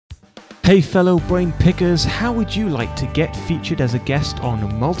Hey fellow brain pickers, how would you like to get featured as a guest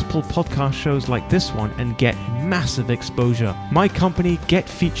on multiple podcast shows like this one and get massive exposure? My company,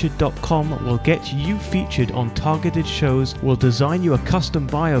 GetFeatured.com, will get you featured on targeted shows, will design you a custom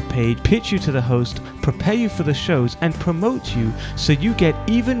bio page, pitch you to the host, prepare you for the shows, and promote you so you get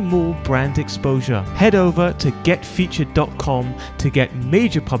even more brand exposure. Head over to GetFeatured.com to get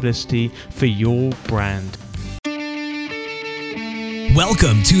major publicity for your brand.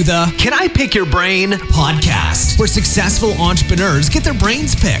 Welcome to the Can I Pick Your Brain podcast, where successful entrepreneurs get their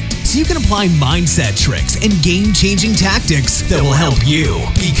brains picked so you can apply mindset tricks and game-changing tactics that will help you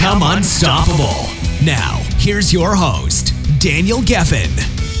become unstoppable. Now, here's your host, Daniel Geffen.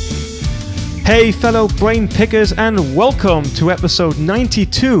 Hey fellow brain pickers, and welcome to episode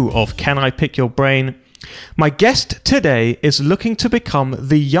 92 of Can I Pick Your Brain? My guest today is looking to become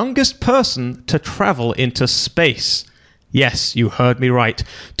the youngest person to travel into space. Yes, you heard me right.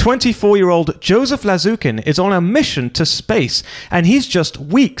 24-year-old Joseph Lazukin is on a mission to space, and he's just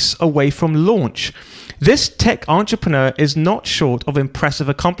weeks away from launch. This tech entrepreneur is not short of impressive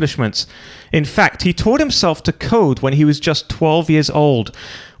accomplishments. In fact, he taught himself to code when he was just 12 years old.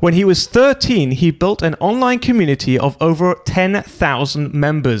 When he was 13, he built an online community of over 10,000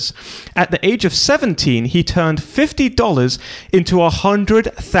 members. At the age of 17, he turned $50 into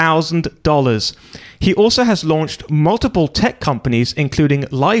 $100,000. He also has launched multiple tech companies, including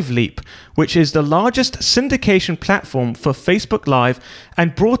LiveLeap, which is the largest syndication platform for Facebook Live,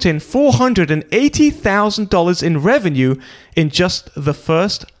 and brought in $480,000 in revenue in just the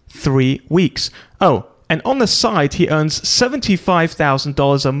first 3 weeks. Oh, and on the side, he earns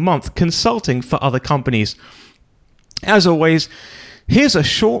 $75,000 a month consulting for other companies. As always, here's a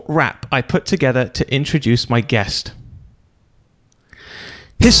short rap I put together to introduce my guest.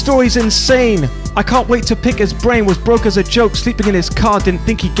 His story's insane. I can't wait to pick his brain. Was broke as a joke, sleeping in his car, didn't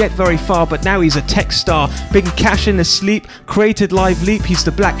think he'd get very far, but now he's a tech star. Making cash in his sleep, created LiveLeap, he's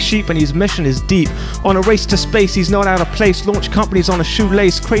the black sheep and his mission is deep. On a race to space, he's not out of place, launch companies on a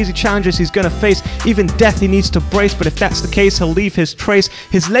shoelace, crazy challenges he's gonna face, even death he needs to brace, but if that's the case, he'll leave his trace.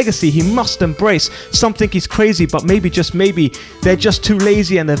 His legacy he must embrace. Some think he's crazy, but maybe, just maybe, they're just too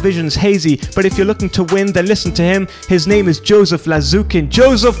lazy and their vision's hazy. But if you're looking to win, then listen to him. His name is Joseph Lazukin.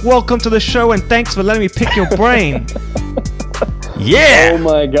 Joseph, welcome to the show, and thanks for letting me pick your brain. Yeah. Oh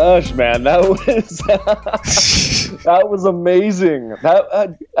my gosh, man, that was amazing.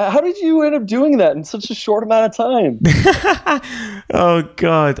 How did you end up doing that in such a short amount of time? Oh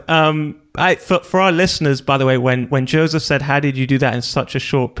God. For our listeners, by the way, when Joseph said, "How did you do that in such a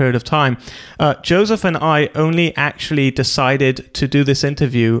short period of time?" Joseph and I only actually decided to do this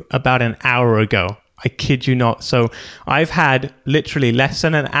interview about an hour ago. I kid you not. So I've had literally less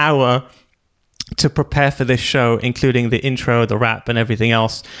than an hour to prepare for this show, including the intro, the rap, and everything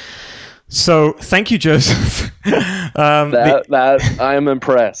else. So thank you, Joseph. I am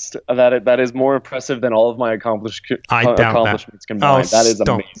impressed. That is more impressive than all of my accomplishments combined. That is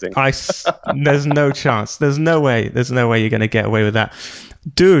amazing. There's no chance. There's no way you're going to get away with that.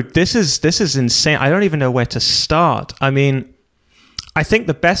 Dude, this is insane. I don't even know where to start. I mean, I think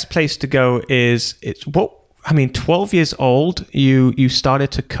the best place to go is 12 years old, you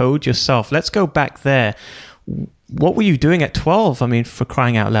started to code yourself. Let's go back there. What were you doing at 12? I mean, for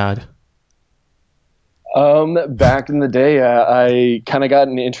crying out loud. Back in the day, I kind of got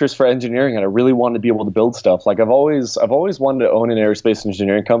an interest for engineering, and I really wanted to be able to build stuff. Like I've always wanted to own an aerospace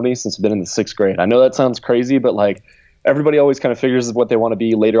engineering company since I've been in the 6th grade. I know that sounds crazy, but like everybody always kind of figures what they want to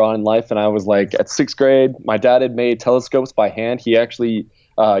be later on in life. And I was like, at 6th grade, my dad had made telescopes by hand. He actually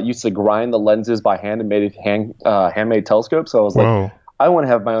used to grind the lenses by hand and made handmade telescopes. So I was like, I want to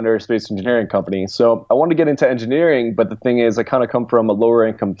have my own aerospace engineering company. So I wanted to get into engineering, but the thing is, I kind of come from a lower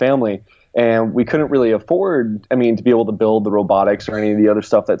income family, and we couldn't really afford, to be able to build the robotics or any of the other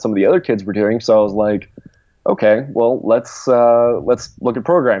stuff that some of the other kids were doing. So I was like, okay, well, let's look at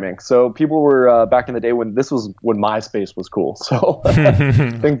programming. So people were back in the day when MySpace was cool. So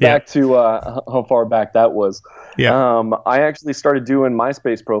think back to how far back that was. Yeah. I actually started doing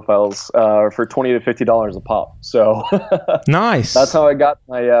MySpace profiles for $20 to $50 a pop. So nice. That's how I got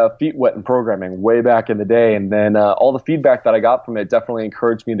my feet wet in programming way back in the day. And then all the feedback that I got from it definitely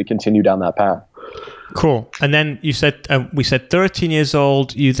encouraged me to continue down that path. Cool. And then you said, we said 13 years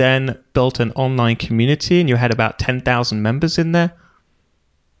old, you then built an online community and you had about 10,000 members in there?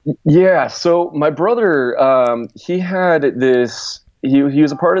 Yeah. So my brother, he had this, he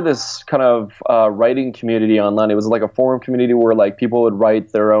was a part of this kind of writing community online. It was like a forum community where like people would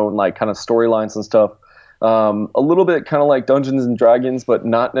write their own like kind of storylines and stuff. A little bit kind of like Dungeons and Dragons, but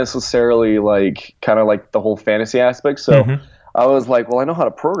not necessarily like kind of like the whole fantasy aspect. So I was like, well, I know how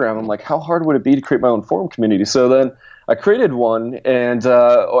to program. I'm like, how hard would it be to create my own forum community? So then I created one, and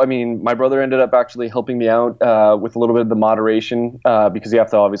I mean, my brother ended up actually helping me out with a little bit of the moderation because you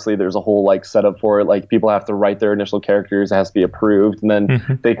have to, obviously, there's a whole like setup for it. Like people have to write their initial characters, it has to be approved, and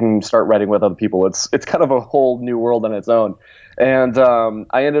then they can start writing with other people. It's kind of a whole new world on its own. And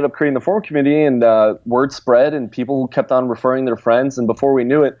I ended up creating the forum community, and word spread, and people kept on referring their friends. And before we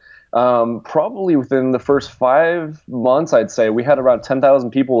knew it, probably within the first 5 months, I'd say we had around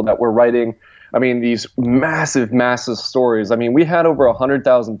 10,000 people that were writing. I mean, these massive, massive stories. I mean, we had over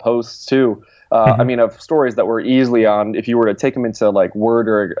 100,000 posts too. I mean, of stories that were easily on, if you were to take them into like Word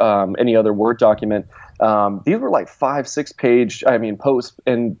or any other Word document, these were like 5-6 page, posts,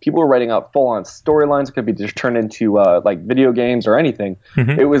 and people were writing out full on storylines. It could be just turned into like video games or anything.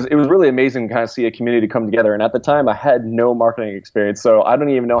 It was really amazing to kind of see a community come together. And at the time, I had no marketing experience, so I don't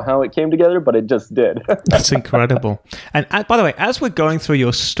even know how it came together, but it just did. That's incredible. And by the way, as we're going through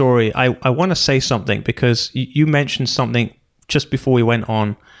your story, I want to say something, because you mentioned something just before we went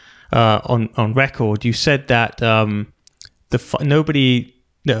on record. You said that nobody.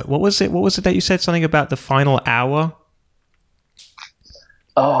 No, what was it? What was it that you said? Something about the final hour?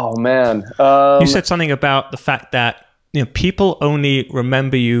 Oh man! You said something about the fact that people only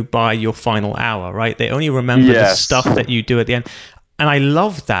remember you by your final hour, right? They only remember the stuff that you do at the end. And I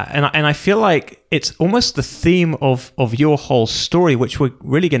love that, and I feel like it's almost the theme of your whole story, which we're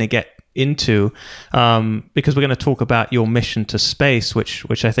really going to get into, because we're going to talk about your mission to space,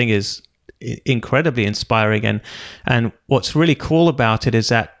 which I think is incredibly inspiring. And what's really cool about it is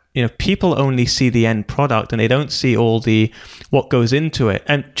that people only see the end product, and they don't see all the what goes into it.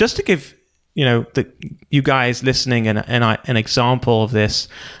 And just to give you guys listening an example of this,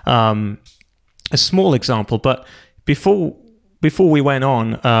 a small example, but before we went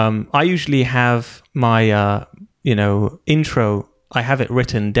on, I usually have my intro. I have it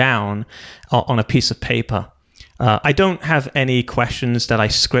written down on a piece of paper. I don't have any questions that I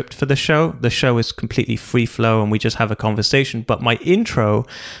script for the show. The show is completely free flow, and we just have a conversation. But my intro,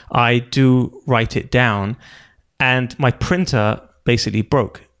 I do write it down, and my printer basically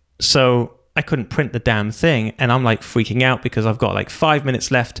broke. So I couldn't print the damn thing, and I'm like freaking out because I've got like 5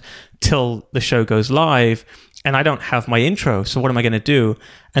 minutes left till the show goes live, and I don't have my intro. So what am I going to do?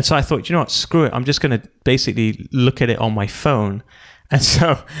 And so I thought, what, screw it. I'm just going to basically look at it on my phone. And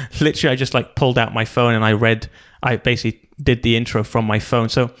so literally I just like pulled out my phone and I basically did the intro from my phone.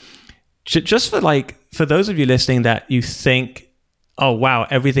 So just for those of you listening that you think, oh, wow,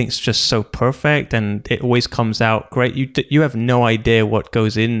 everything's just so perfect and it always comes out great. You have no idea what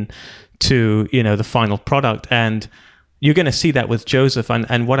goes into, the final product. And you're going to see that with Joseph.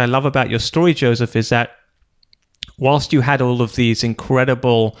 And what I love about your story, Joseph, is that whilst you had all of these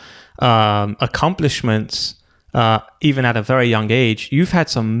incredible accomplishments, even at a very young age, you've had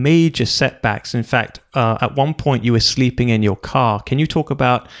some major setbacks. In fact, at one point you were sleeping in your car. Can you talk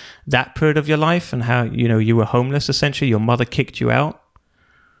about that period of your life and how, you were homeless, essentially? Your mother kicked you out?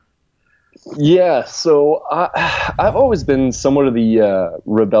 Yeah, so I've always been somewhat of the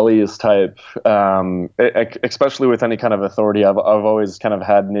rebellious type, especially with any kind of authority. I've always kind of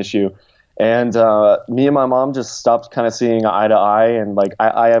had an issue. And me and my mom just stopped kind of seeing eye to eye. And like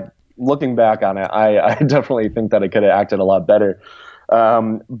I have, looking back on it, I definitely think that I could have acted a lot better.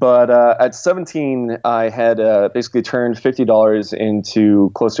 But at 17, I had basically turned $50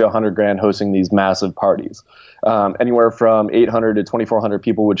 into close to $100,000 hosting these massive parties. Anywhere from 800 to 2,400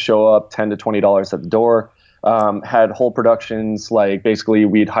 people would show up, $10 to $20 at the door. Had whole productions, like basically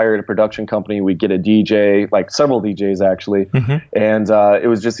we'd hired a production company, we'd get a DJ, like several DJs actually, and it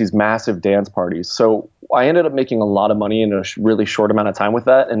was just these massive dance parties. So I ended up making a lot of money in a really short amount of time with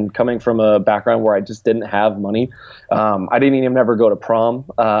that, and coming from a background where I just didn't have money, I didn't even ever go to prom,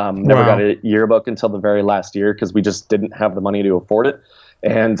 never got a yearbook until the very last year because we just didn't have the money to afford it.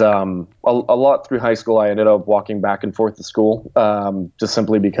 And a lot through high school, I ended up walking back and forth to school, just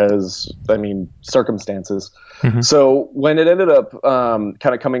simply because, circumstances. So when it ended up kind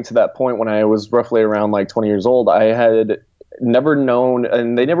of coming to that point when I was roughly around like 20 years old, I had never known,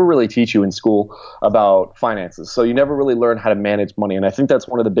 and they never really teach you in school about finances. So you never really learn how to manage money. And I think that's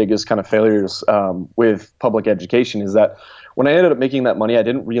one of the biggest kind of failures with public education, is that when I ended up making that money, I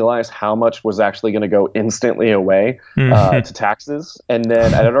didn't realize how much was actually going to go instantly away to taxes. And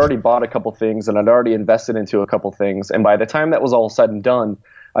then I had already bought a couple things, and I'd already invested into a couple things. And by the time that was all said and done,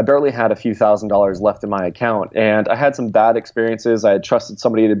 I barely had a few $1,000s left in my account. And I had some bad experiences. I had trusted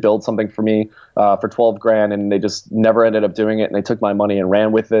somebody to build something for me for $12,000, and they just never ended up doing it. And they took my money and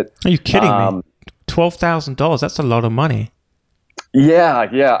ran with it. Are you kidding me? $12,000, that's a lot of money. Yeah.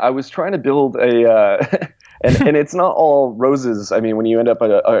 I was trying to build And it's not all roses. I mean, when you end up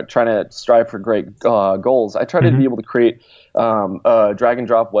trying to strive for great goals, I try to be able to create a drag and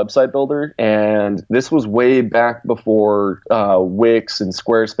drop website builder. And this was way back before Wix and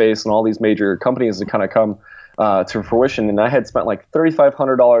Squarespace and all these major companies that kind of come to fruition. And I had spent like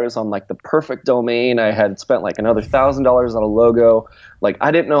 $3,500 on like the perfect domain. I had spent like another $1,000 on a logo. Like I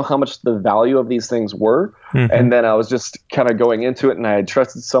didn't know how much the value of these things were. And then I was just kind of going into it, and I had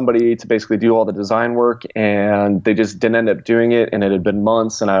trusted somebody to basically do all the design work, and they just didn't end up doing it. And it had been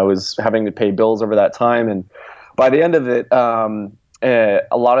months, and I was having to pay bills over that time. And by the end of it,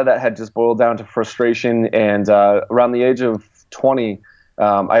 a lot of that had just boiled down to frustration. And around the age of 20,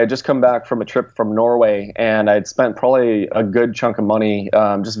 I had just come back from a trip from Norway, and I'd spent probably a good chunk of money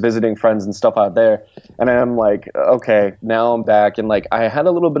just visiting friends and stuff out there. And I'm like, okay, now I'm back. And like I had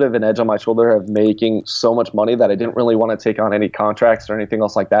a little bit of an edge on my shoulder of making so much money that I didn't really want to take on any contracts or anything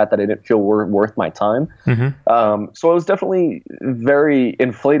else like that I didn't feel were worth my time. So I was definitely very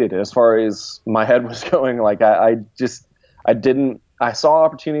inflated as far as my head was going. Like I saw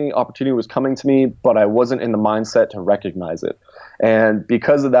opportunity was coming to me, but I wasn't in the mindset to recognize it. And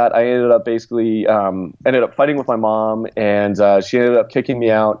because of that, I ended up basically fighting with my mom, and she ended up kicking me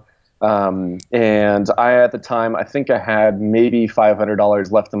out. And I, at the time, I think I had maybe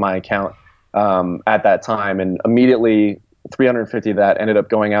 $500 left in my account at that time, and immediately $350 of that ended up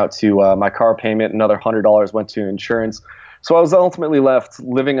going out to my car payment. Another $100 went to insurance. So I was ultimately left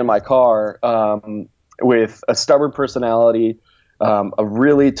living in my car with a stubborn personality, a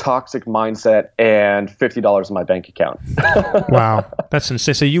really toxic mindset, and $50 in my bank account. Wow, that's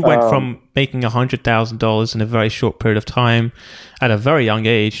insane. So you went from making $100,000 in a very short period of time at a very young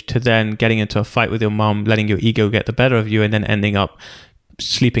age to then getting into a fight with your mom, letting your ego get the better of you, and then ending up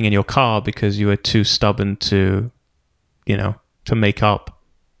sleeping in your car because you were too stubborn to make up.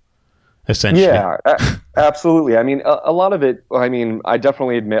 Essentially. Yeah, absolutely. I mean, a lot of it, I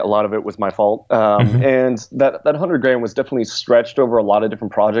definitely admit a lot of it was my fault. And that $100,000 was definitely stretched over a lot of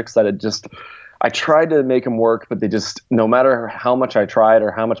different projects that I tried to make them work, but they just, no matter how much I tried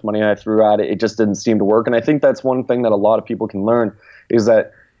or how much money I threw at it, it just didn't seem to work. And I think that's one thing that a lot of people can learn is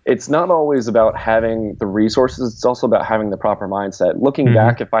that it's not always about having the resources. It's also about having the proper mindset. Looking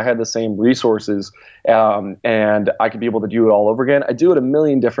back, if I had the same resources and I could be able to do it all over again, I'd do it a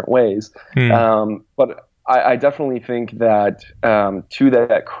million different ways. But I definitely think that to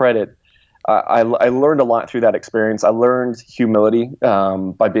that credit, I learned a lot through that experience. I learned humility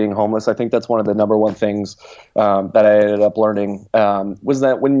by being homeless. I think that's one of the number one things that I ended up learning was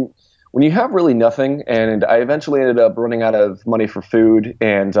that when you have really nothing, and I eventually ended up running out of money for food,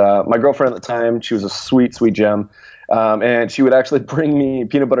 and my girlfriend at the time, she was a sweet, sweet gem, and she would actually bring me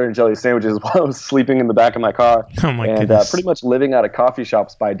peanut butter and jelly sandwiches while I was sleeping in the back of my car. Oh my goodness. Pretty much living out of coffee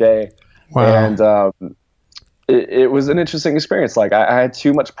shops by day. Wow. And it was an interesting experience. Like I had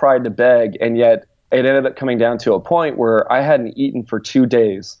too much pride to beg, and yet it ended up coming down to a point where I hadn't eaten for 2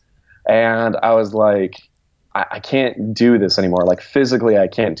 days, and I was like, I can't do this anymore. Like physically, I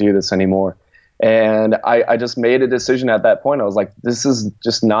can't do this anymore. And I just made a decision at that point. I was like, this is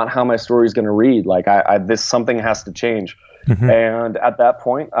just not how my story is going to read. Like something has to change. And at that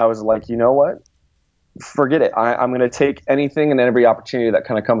point, I was like, you know what? Forget it. I'm going to take anything and every opportunity that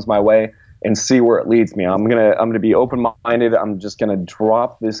kind of comes my way and see where it leads me. I'm going to be open-minded. I'm just going to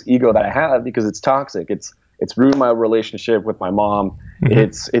drop this ego that I have because it's toxic. It's ruined my relationship with my mom.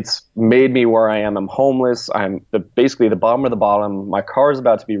 It's made me where I am. I'm homeless. I'm basically the bottom of the bottom. My car is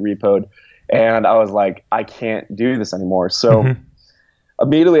about to be repoed. And I was like, I can't do this anymore. So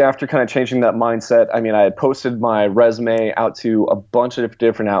immediately after kind of changing that mindset, I had posted my resume out to a bunch of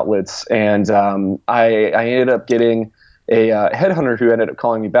different outlets. And I ended up getting a headhunter who ended up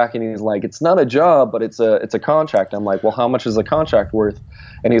calling me back, and he's like, it's not a job, but it's a contract. I'm like, well, how much is the contract worth?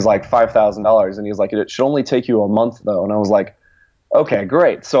 And he's like, $5,000. And he's like, it should only take you a month though. And I was like, okay,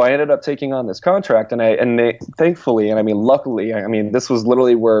 great. So I ended up taking on this contract, and they thankfully, and luckily, this was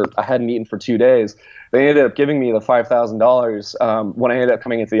literally where I hadn't eaten for 2 days. They ended up giving me the $5,000 when I ended up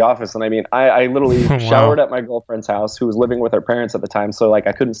coming into the office. And I literally showered at my girlfriend's house, who was living with her parents at the time. So like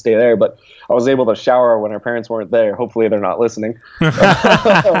I couldn't stay there, but I was able to shower when her parents weren't there. Hopefully they're not listening.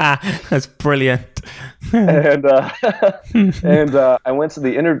 That's brilliant. And I went to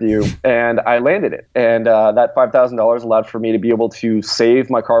the interview and I landed it. And that $5,000 allowed for me to be able to save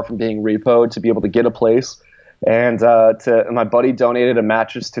my car from being repoed, to be able to get a place. And my buddy donated a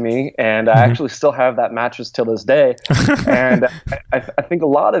mattress to me, and I actually still have that mattress till this day. And I think a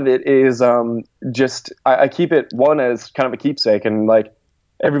lot of it is just I keep it one as kind of a keepsake, and like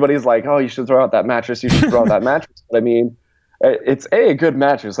everybody's like, oh, you should throw out that mattress, you should throw out that mattress. But it's a good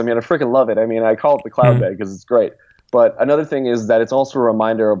mattress. I mean, I freaking love it. I mean, I call it the cloud bed because it's great. But another thing is that it's also a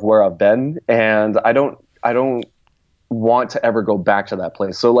reminder of where I've been, and I don't want to ever go back to that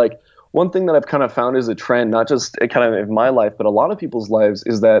place. So like one thing that I've kind of found is a trend, not just kind of in my life, but a lot of people's lives,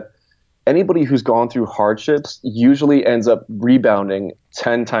 is that anybody who's gone through hardships usually ends up rebounding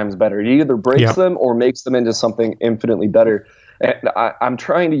 10 times better. It either breaks them or makes them into something infinitely better. And I'm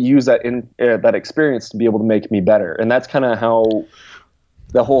trying to use that experience to be able to make me better. And that's kind of how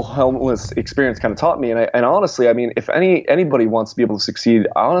the whole homeless experience kind of taught me. And honestly, I mean, if anybody wants to be able to succeed,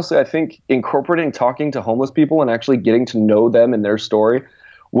 honestly, I think incorporating talking to homeless people and actually getting to know them and their story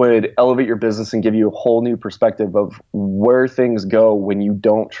would elevate your business and give you a whole new perspective of where things go when you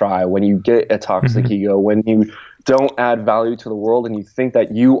don't try, when you get a toxic ego, when you don't add value to the world and you think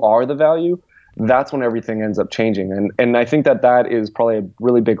that you are the value. That's when everything ends up changing. And I think that is probably a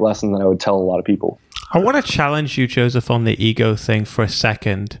really big lesson that I would tell a lot of people. I want to challenge you, Joseph, on the ego thing for a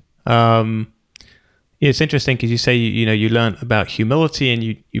second. It's interesting because you say you learn about humility and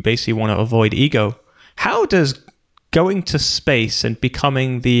you basically want to avoid ego. How does going to space and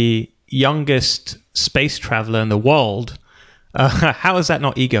becoming the youngest space traveler in the world, how is that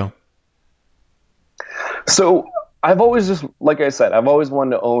not ego? So I've always just, like I said, I've always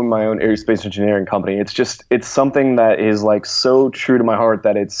wanted to own my own aerospace engineering company. It's something that is like so true to my heart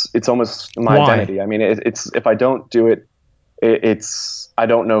that it's almost my identity. I mean, it's if I don't do it, I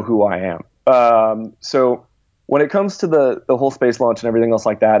don't know who I am. So when it comes to the whole space launch and everything else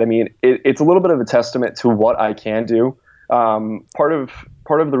like that, I mean, it's a little bit of a testament to what I can do. Part of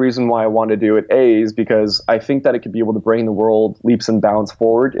the reason why I want to do it, is because I think that it could be able to bring the world leaps and bounds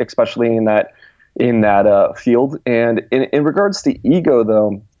forward, especially in that field. And in regards to ego,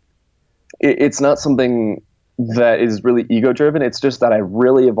 though, it's not something that is really ego driven. It's just that I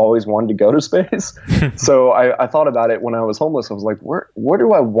really have always wanted to go to space. So I thought about it when I was homeless. I was like, where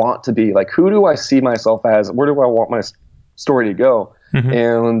do I want to be? Like, who do I see myself as? Where do I want my story to go?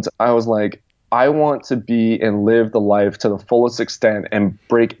 And I was like, I want to be and live the life to the fullest extent and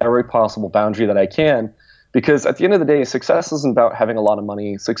break every possible boundary that I can. Because at the end of the day, success isn't about having a lot of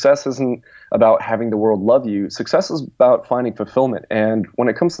money. Success isn't about having the world love you. Success is about finding fulfillment. And when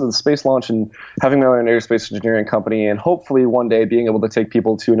it comes to the space launch and having my own aerospace engineering company and hopefully one day being able to take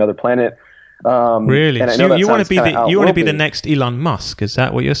people to another planet. Really? So you want to be the next Elon Musk? Is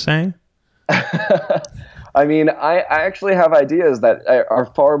that what you're saying? I mean, I actually have ideas that are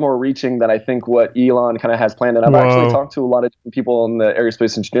far more reaching than I think what Elon kind of has planned. And I've actually talked to a lot of different people in the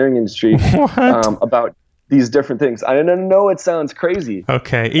aerospace engineering industry about these different things. I don't know, it sounds crazy.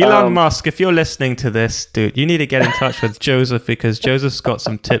 Okay, Elon Musk, if you're listening to this, dude, you need to get in touch with Joseph because Joseph's got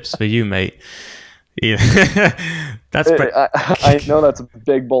some tips for you, mate. Yeah. I know that's a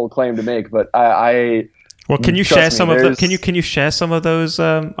big, bold claim to make, but well, can you share some of the? Can you share some of those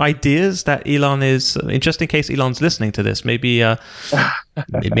ideas that Elon is? Just in case Elon's listening to this, maybe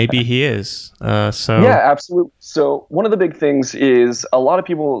maybe he is. Yeah, absolutely. So one of the big things is a lot of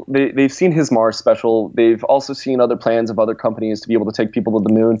people they've seen his Mars special. They've also seen other plans of other companies to be able to take people to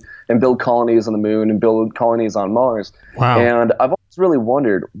the moon and build colonies on the moon and build colonies on Mars. Wow. And I've always really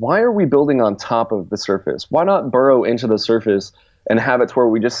wondered, why are we building on top of the surface? Why not burrow into the surface and have it to where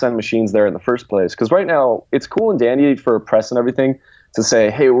we just send machines there in the first place? Because right now, it's cool and dandy for press and everything to say,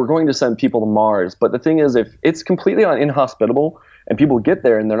 hey, we're going to send people to Mars. But the thing is, if it's completely inhospitable and people get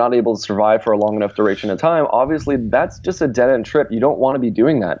there and they're not able to survive for a long enough duration of time, obviously that's just a dead-end trip. You don't want to be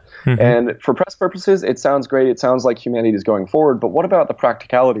doing that. And for press purposes, it sounds great. It sounds like humanity is going forward. But what about the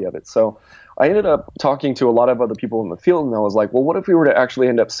practicality of it? So I ended up talking to a lot of other people in the field, and I was like, well, what if we were to actually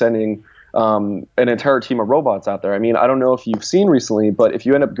end up sending an entire team of robots out there? I mean, I don't know if you've seen recently, but if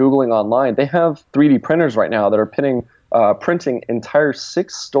you end up Googling online, they have 3D printers right now that are printing entire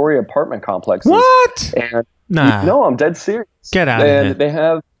 6-story apartment complexes. What? And nah. No, I'm dead serious. Get out of here. And they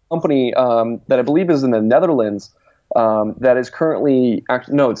have a company that I believe is in the Netherlands that is currently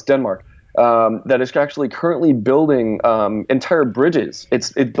it's Denmark. That is actually currently building entire bridges.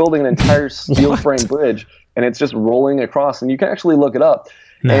 It's building an entire steel frame bridge, and it's just rolling across. And you can actually look it up.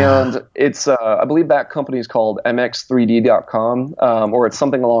 And it's, I believe that company is called mx3d.com, or it's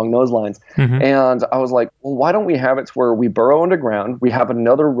something along those lines. And I was like, well, why don't we have it to where we burrow underground? We have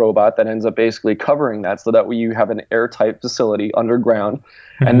another robot that ends up basically covering that so that you have an airtight facility underground.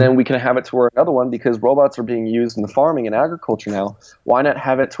 And then we can have it to where another one, because robots are being used in the farming and agriculture now, why not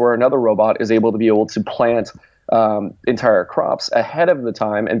have it to where another robot is able to plant entire crops ahead of the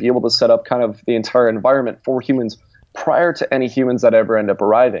time and be able to set up kind of the entire environment for humans prior to any humans that ever end up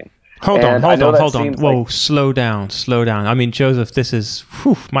arriving. Hold on. Whoa, slow down. I mean, Joseph, this is,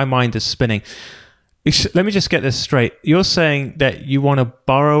 my mind is spinning. Let me just get this straight. You're saying that you want to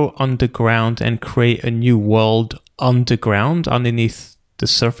burrow underground and create a new world underground, underneath the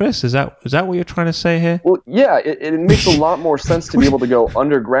surface? Is that what you're trying to say here? Well, yeah, it makes a lot more sense to be able to go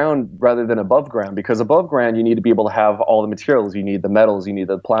underground rather than above ground, because above ground you need to be able to have all the materials. You need the metals, you need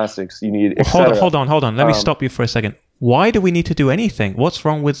the plastics, you need Hold on. Let me stop you for a second. Why do we need to do anything? What's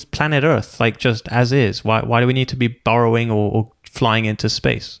wrong with planet Earth, like just as is? Why do we need to be burrowing or flying into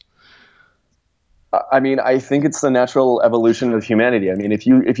space? I mean, I think it's the natural evolution of humanity. I mean, if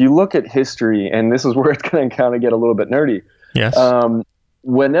you look at history, and this is where it's going to kind of get a little bit nerdy. Yes.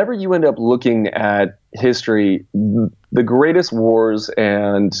 Whenever you end up looking at history, the greatest wars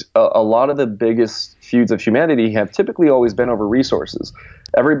and a lot of the biggest feuds of humanity have typically always been over resources.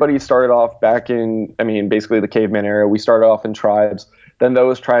 Everybody started off back in, I mean, basically the caveman era. We started off in tribes. Then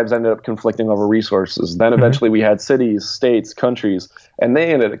those tribes ended up conflicting over resources. Then eventually we had cities, states, countries, and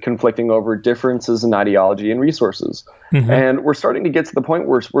they ended up conflicting over differences in ideology and resources. And we're starting to get to the point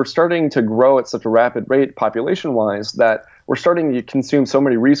where we're starting to grow at such a rapid rate population-wise that we're starting to consume so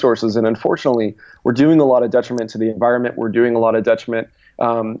many resources. And unfortunately, we're doing a lot of detriment to the environment. We're doing a lot of detriment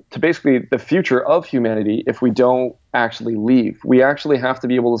to basically the future of humanity if we don't actually leave. We actually have to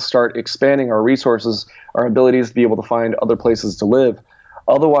be able to start expanding our resources, our abilities to be able to find other places to live.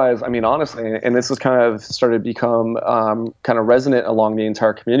 Otherwise, I mean, honestly, and this has kind of started to become kind of resonant along the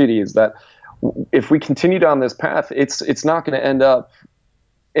entire community, is that if we continue down this path, it's not going to end up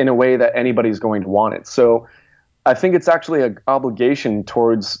in a way that anybody's going to want it. So I think it's actually an obligation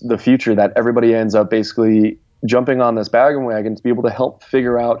towards the future that everybody ends up basically jumping on this bandwagon to be able to help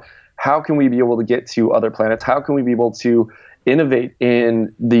figure out how can we be able to get to other planets? How can we be able to innovate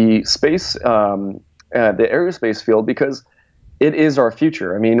in the space, the aerospace field? Because it is our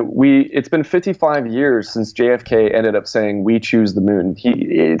future. I mean, it's been 55 years since JFK ended up saying we choose the moon.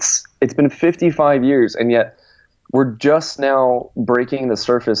 It's been 55 years, and yet we're just now breaking the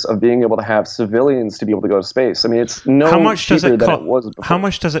surface of being able to have civilians to be able to go to space. I mean, it's cheaper than it was before. How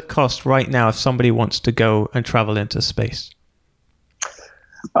much does it cost right now if somebody wants to go and travel into space?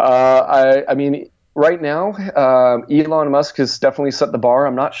 I mean, right now, Elon Musk has definitely set the bar.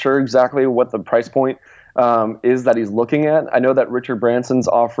 I'm not sure exactly what the price point is that he's looking at. I know that Richard Branson's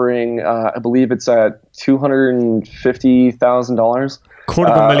offering, I believe it's at $250,000.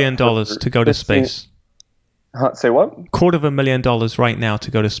 $250,000 to go to space. Say what? $250,000 right now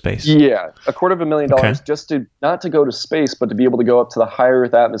to go to space. Yeah, $250,000 just to not to go to space, but to be able to go up to the high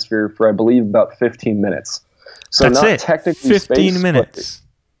Earth atmosphere for, I believe, about 15 minutes. So that's not it. Technically 15 space, minutes.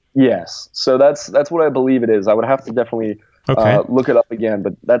 Yes. So that's what I believe it is. I would have to definitely look it up again,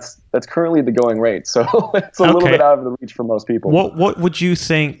 but that's currently the going rate. So it's a little bit out of the reach for most people. What would you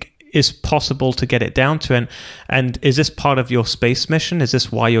think is possible to get it down to? And is this part of your space mission? Is this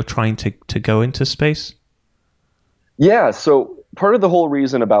why you're trying to go into space? Yeah, so part of the whole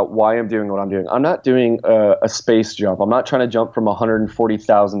reason about why I'm doing what I'm doing, I'm not doing a space jump. I'm not trying to jump from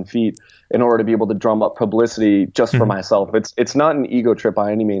 140,000 feet in order to be able to drum up publicity just for myself. It's not an ego trip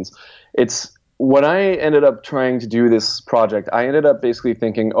by any means. It's when I ended up trying to do this project, I ended up basically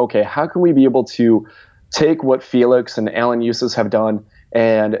thinking, okay, how can we be able to take what Felix and Alan Eustace have done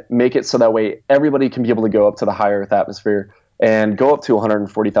and make it so that way everybody can be able to go up to the high Earth atmosphere and go up to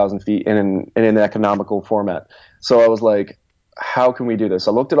 140,000 feet in an economical format. So I was like, how can we do this?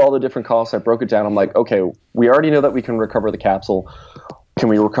 I looked at all the different costs. I broke it down. I'm like, okay, we already know that we can recover the capsule. Can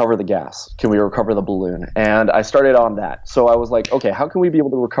we recover the gas? Can we recover the balloon? And I started on that. So I was like, okay, how can we be able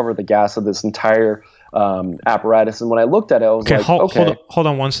to recover the gas of this entire apparatus? And when I looked at it, I was like, hold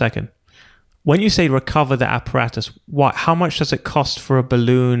on 1 second. When you say recover the apparatus, how much does it cost for a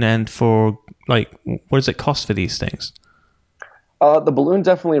balloon and for, what does it cost for these things? The balloon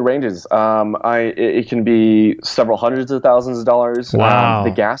definitely ranges. It can be several hundreds of thousands of dollars. Wow.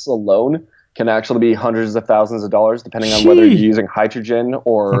 The gas alone can actually be hundreds of thousands of dollars, depending on whether you're using hydrogen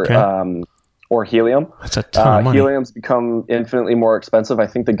or helium. That's a ton of money. Helium's become infinitely more expensive. I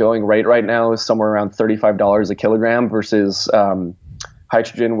think the going rate right now is somewhere around $35 a kilogram versus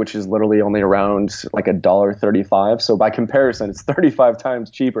hydrogen, which is literally only around like $1.35. So by comparison, it's 35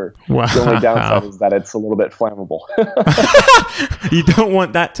 times cheaper. Wow. The only downside is that it's a little bit flammable. You don't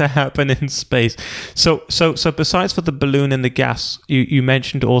want that to happen in space. So besides for the balloon and the gas, you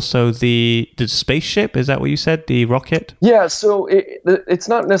mentioned also the spaceship. Is that what you said? The rocket? Yeah. So it's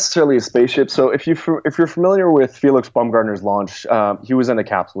not necessarily a spaceship. So if you're familiar with Felix Baumgartner's launch, he was in a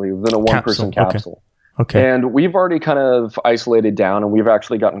capsule. He was in a one-person capsule. Okay. And we've already kind of isolated down, and we've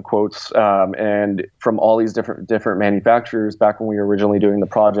actually gotten quotes and from all these different manufacturers back when we were originally doing the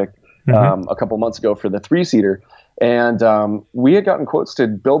project. a couple months ago for the 3-seater. And we had gotten quotes to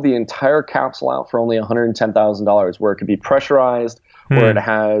build the entire capsule out for only $110,000, where it could be pressurized, where it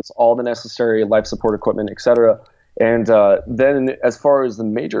has all the necessary life support equipment, et cetera. And then as far as the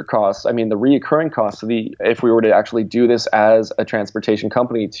major costs, I mean, the reoccurring costs, if we were to actually do this as a transportation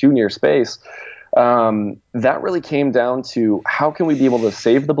company to near space, that really came down to how can we be able to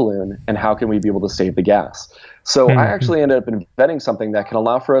save the balloon and how can we be able to save the gas. So I actually ended up inventing something that can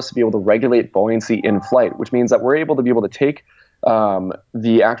allow for us to be able to regulate buoyancy in flight, which means that we're able to be able to take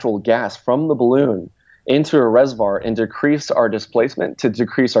the actual gas from the balloon into a reservoir and decrease our displacement to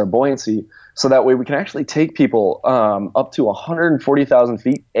decrease our buoyancy. So that way we can actually take people up to 140,000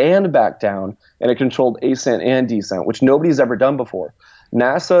 feet and back down in a controlled ascent and descent, which nobody's ever done before.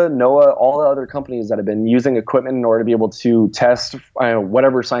 NASA, NOAA, all the other companies that have been using equipment in order to be able to test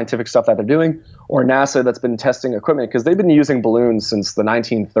whatever scientific stuff that they're doing, or NASA that's been testing equipment, because they've been using balloons since the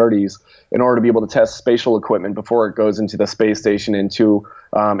 1930s in order to be able to test spatial equipment before it goes into the space station, into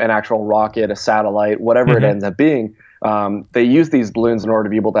an actual rocket, a satellite, whatever it ends up being. They use these balloons in order to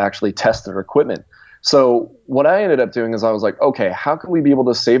be able to actually test their equipment. So what I ended up doing is I was like, okay, how can we be able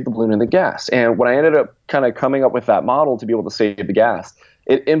to save the balloon and the gas? And when I ended up kind of coming up with that model to be able to save the gas,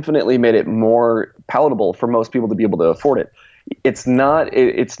 it infinitely made it more palatable for most people to be able to afford it. It's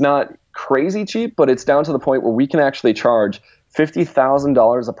not crazy cheap, but it's down to the point where we can actually charge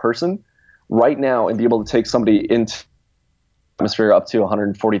 $50,000 a person right now and be able to take somebody into the atmosphere up to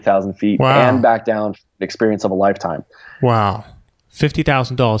 140,000 feet and back down, an experience of a lifetime. Wow.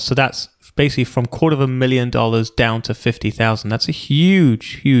 $50,000. So that's basically from $250,000 down to $50,000. That's a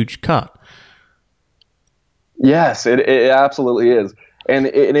huge cut. Yes, it absolutely is. And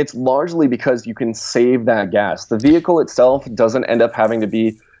it's largely because you can save that gas. The vehicle itself doesn't end up having to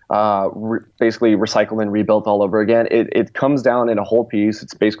be basically recycled and rebuilt all over again. It comes down in a whole piece.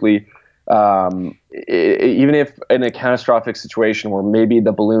 It's basically, even if in a catastrophic situation where maybe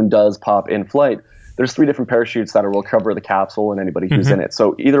the balloon does pop in flight, there's 3 different parachutes that will cover the capsule and anybody who's in it.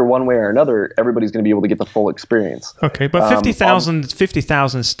 So either one way or another, everybo's going to be able to get the full experience. Okay, but 50,000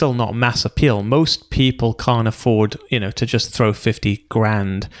 is still not mass appeal. Most people can't afford, to just throw 50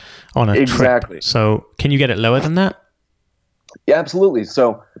 grand on a trip. So can you get it lower than that? Yeah, absolutely.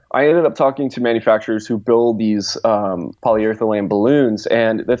 So I ended up talking to manufacturers who build these polyethylene balloons.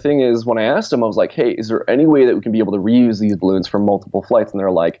 And the thing is, when I asked them, I was like, hey, is there any way that we can be able to reuse these balloons for multiple flights? And they're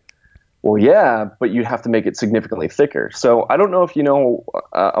like, well, yeah, but you have to make it significantly thicker. So I don't know if you know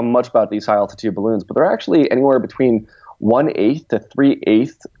much about these high altitude balloons, but they're actually anywhere between 1/8 to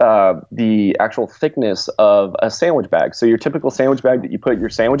 3/8 the actual thickness of a sandwich bag. So your typical sandwich bag that you put your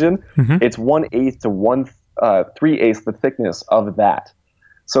sandwich in, it's 1/8 to 3/8 the thickness of that.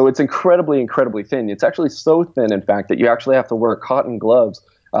 So it's incredibly thin. It's actually so thin, in fact, that you actually have to wear cotton gloves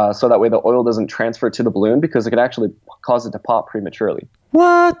so that way the oil doesn't transfer to the balloon, because it can actually cause it to pop prematurely.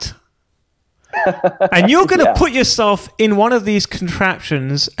 What? And you're going to put yourself in one of these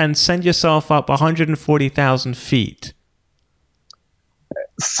contraptions and send yourself up 140,000 feet.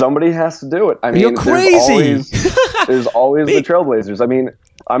 Somebody has to do it. I mean, you're crazy. There's always the trailblazers. I mean,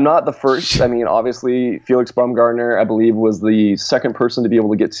 I'm not the first. I mean, obviously, Felix Baumgartner, I believe, was the second person to be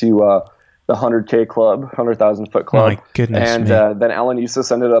able to get to the 100K club, 100,000 foot club. My goodness. And then Alan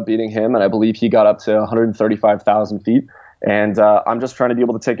Eustace ended up beating him, and I believe he got up to 135,000 feet. And I'm just trying to be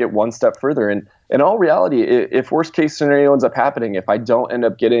able to take it one step further. And in all reality, if worst case scenario ends up happening, if I don't end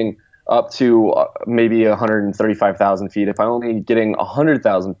up getting up to maybe 135,000 feet, if I'm only getting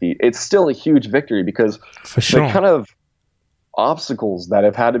 100,000 feet, it's still a huge victory, because the kind of obstacles that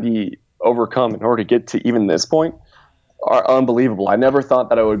have had to be overcome in order to get to even this point are unbelievable. I never thought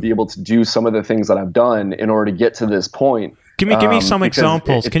that I would be able to do some of the things that I've done in order to get to this point. Give me some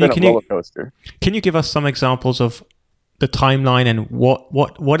examples. Can you give us some examples of the timeline and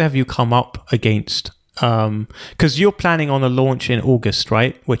what have you come up against? Because you're planning on a launch in August,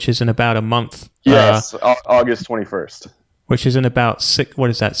 right? Which is in about a month. Yes, August 21st. Which is in about 6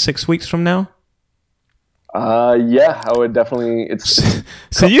 weeks from now? Yeah, I would definitely.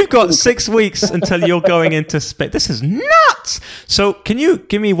 So you've got 6 weeks until you're going into space. This is nuts. So can you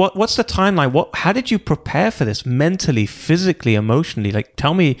give me what's the timeline? How did you prepare for this mentally, physically, emotionally? Like,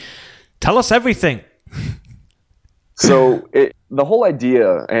 tell us everything. So the whole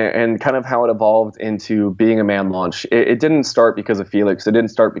idea and kind of how it evolved into being a manned launch, it didn't start because of Felix. It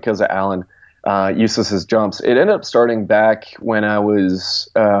didn't start because of Alan Eustace's jumps. It ended up starting back when I was,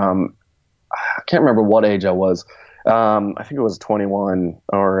 I can't remember what age I was. I think it was 21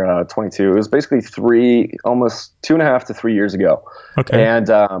 or 22. It was basically almost 2.5 to 3 years ago. Okay. And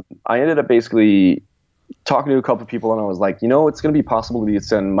I ended up basically talking to a couple of people, and I was like, it's going to be possible to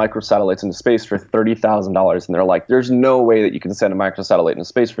send microsatellites into space for $30,000. And they're like, there's no way that you can send a microsatellite into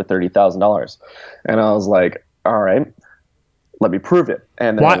space for $30,000. And I was like, all right, let me prove it.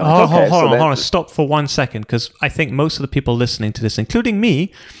 And then Why? like, Hold on. Stop for 1 second, because I think most of the people listening to this, including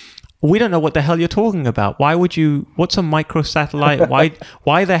me, we don't know what the hell you're talking about. What's a microsatellite?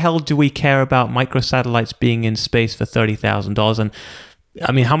 Why the hell do we care about microsatellites being in space for $30,000? And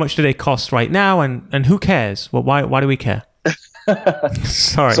I mean, how much do they cost right now? And who cares? Well, why do we care?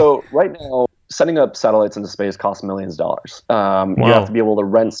 Sorry. So right now, setting up satellites into space costs millions of dollars. You have to be able to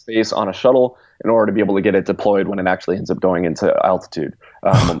rent space on a shuttle in order to be able to get it deployed when it actually ends up going into altitude.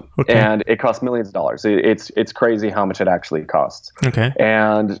 Okay. And it costs millions of dollars. It's crazy how much it actually costs. Okay.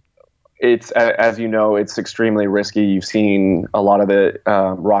 And it's, as you know, it's extremely risky. You've seen a lot of the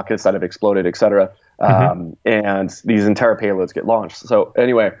rockets that have exploded, et cetera. And these entire payloads get launched. So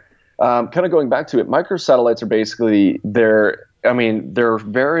anyway, kind of going back to it, microsatellites are basically they're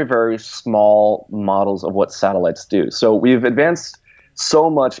very, very small models of what satellites do. So we've advanced so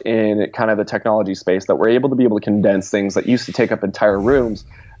much in kind of the technology space that we're able to condense things that used to take up entire rooms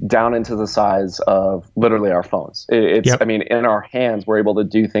down into the size of literally our phones. I mean, in our hands, we're able to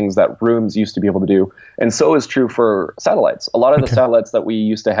do things that rooms used to be able to do. And so is true for satellites. A lot of the satellites that we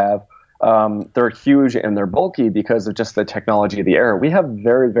used to have, they're huge and they're bulky because of just the technology of the era. We have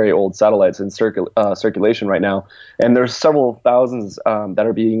very, very old satellites in circulation right now, and there's several thousands that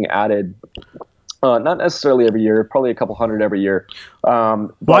are being added. Not necessarily every year, probably a couple hundred every year.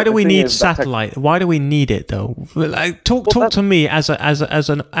 Why do we need satellite? Why do we need it though? Like, talk to me as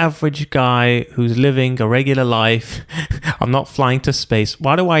an average guy who's living a regular life. I'm not flying to space.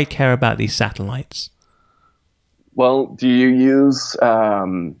 Why do I care about these satellites? Well, do you use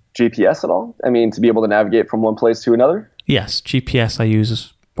GPS at all? I mean, to be able to navigate from one place to another? Yes, GPS I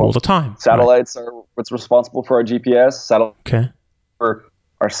use all the time. Satellites are what's responsible for our GPS. Okay. For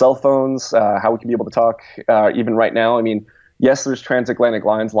our cell phones, how we can be able to talk. Even right now, I mean, yes, there's transatlantic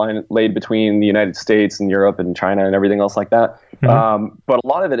lines laid between the United States and Europe and China and everything else like that. But a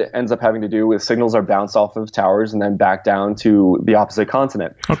lot of it ends up having to do with signals are bounced off of towers and then back down to the opposite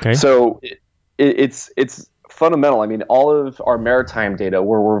continent. Okay. So it's fundamental. I mean, all of our maritime data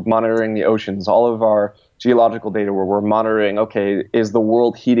where we're monitoring the oceans, all of our geological data where we're monitoring, okay, is the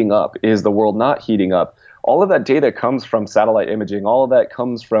world heating up? Is the world not heating up? All of that data comes from satellite imaging. All of that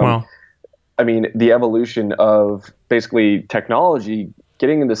comes from, the evolution of basically technology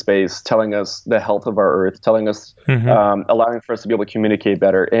getting into space, telling us the health of our Earth, telling us, allowing for us to be able to communicate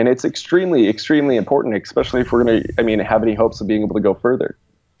better. And it's extremely, extremely important, especially if we're going to, have any hopes of being able to go further.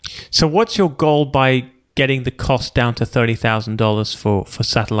 So what's your goal by getting the cost down to $30,000 for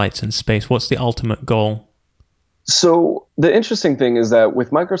satellites in space? What's the ultimate goal? So the interesting thing is that with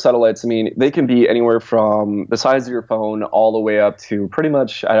microsatellites, I mean, they can be anywhere from the size of your phone all the way up to pretty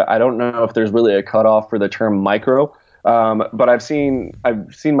much, I don't know if there's really a cutoff for the term micro, but I've seen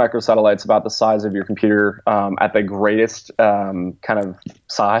microsatellites about the size of your computer at the greatest kind of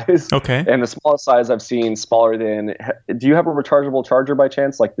size. Okay. And the smallest size I've seen smaller than, do you have a rechargeable charger by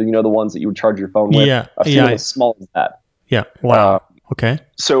chance? Like, the ones that you would charge your phone with? Yeah. I've seen them as small as that. Yeah. Wow. Okay.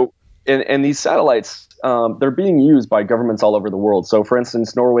 So, and these satellites, they're being used by governments all over the world. So, for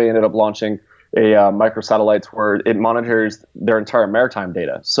instance, Norway ended up launching a microsatellite where it monitors their entire maritime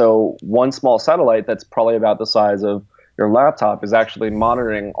data. So one small satellite that's probably about the size of your laptop is actually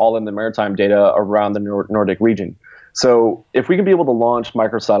monitoring all of the maritime data around the Nordic region. So if we can be able to launch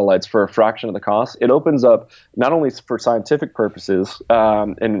microsatellites for a fraction of the cost, it opens up not only for scientific purposes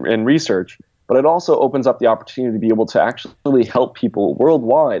and research, but it also opens up the opportunity to be able to actually help people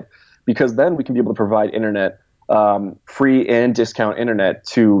worldwide, because then we can be able to provide internet, free and discount internet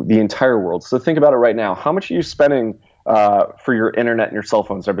to the entire world. So think about it right now. How much are you spending for your internet and your cell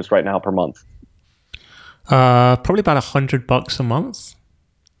phone service right now per month? Probably about $100 a month.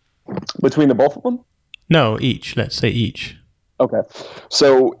 Between the both of them? No, each. Let's say each. Okay.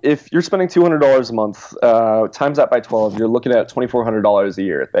 So if you're spending $200 a month, times that by 12, you're looking at $2,400 a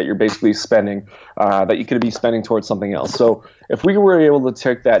year that you're basically spending, that you could be spending towards something else. So if we were able to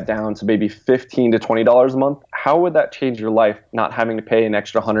take that down to maybe $15 to $20 a month, how would that change your life, not having to pay an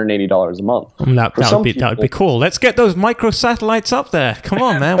extra $180 a month? That would be cool. Let's get those microsatellites up there. Come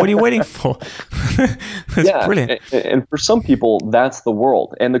on, man. What are you waiting for? That's brilliant. And for some people, that's the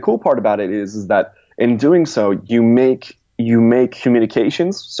world. And the cool part about it is that in doing so, you make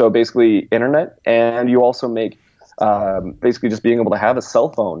communications, so basically internet, and you also make basically just being able to have a cell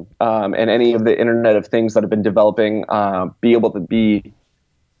phone and any of the Internet of Things that have been developing be able to be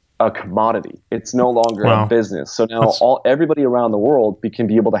a commodity. It's no longer a business. So now everybody around the world can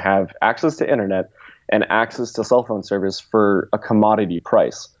be able to have access to internet and access to cell phone service for a commodity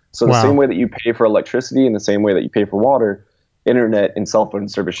price. So the Wow. same way that you pay for electricity and the same way that you pay for water, internet and cell phone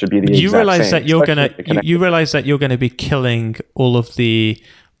service should be the exact You realize same. that you're especially gonna if you're you realize that you're gonna be killing all of the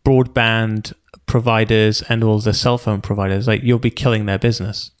broadband providers and all the cell phone providers. Like, you'll be killing their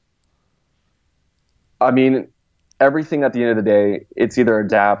business. I mean, everything at the end of the day, it's either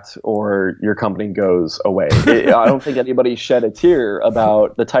adapt or your company goes away. I don't think anybody shed a tear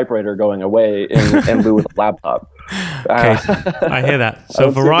about the typewriter going away in lieu of a laptop. Okay, I hear that. So I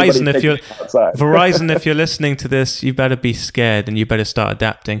don't see Verizon, anybody if you're taking it outside. Verizon, if you're listening to this, you better be scared and you better start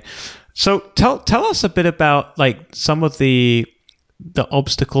adapting. So tell us a bit about like some of the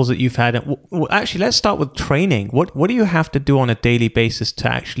obstacles that you've had. Actually, let's start with training. What do you have to do on a daily basis to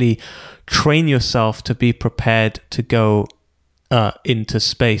actually train yourself to be prepared to go into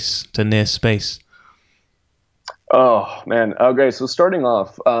space, to near space? Oh man. Okay. So starting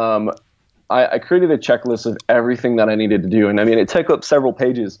off, I created a checklist of everything that I needed to do, and I mean, it took up several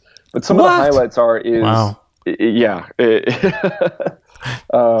pages. But some of the highlights Wow. Yeah. Okay.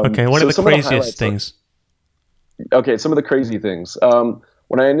 What are the some of craziest things? Okay, some of the crazy things.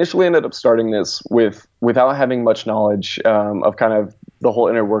 When I initially ended up starting this without having much knowledge of kind of the whole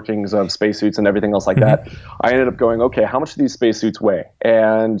inner workings of spacesuits and everything else like that, I ended up going, okay, how much do these spacesuits weigh?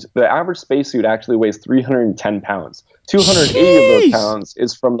 And the average spacesuit actually weighs 310 pounds. 280 of those pounds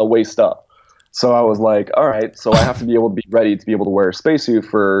is from the waist up. So I was like, all right, so I have to be able to be ready to be able to wear a spacesuit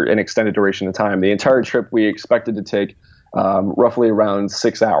for an extended duration of time. The entire trip we expected to take roughly around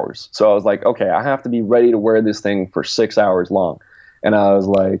 6 hours. So I was like, okay, I have to be ready to wear this thing for 6 hours long. And I was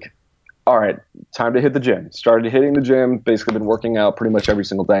like, all right, time to hit the gym. Started hitting the gym, basically been working out pretty much every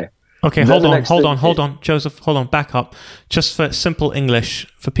single day. Okay, hold on, Joseph, hold on, back up. Just for simple English,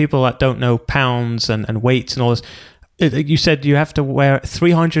 for people that don't know pounds and weights and all this, you said you have to wear a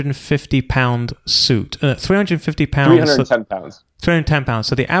 350-pound suit. 350 pounds. 310 pounds. 310 pounds.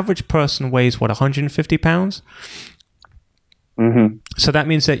 So the average person weighs, what, 150 pounds? Mm-hmm. So that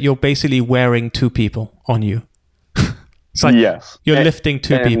means that you're basically wearing two people on you. It's like yes. You're lifting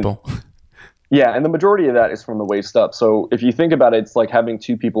two people. Yeah, and the majority of that is from the waist up. So if you think about it, it's like having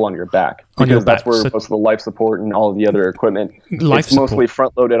two people on your back. Because that's where most of the life support and all of the other equipment, it's mostly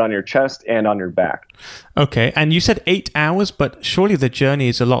front-loaded on your chest and on your back. Okay, and you said 8 hours, but surely the journey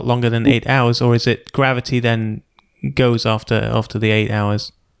is a lot longer than 8 hours, or is it gravity then goes after the 8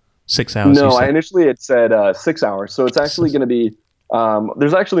 hours? 6 hours? No, initially it said 6 hours. So it's actually going to be...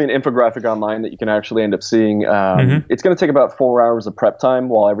 there's actually an infographic online that you can actually end up seeing. It's going to take about 4 hours of prep time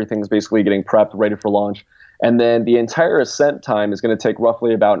while everything's basically getting prepped, ready for launch. And then the entire ascent time is going to take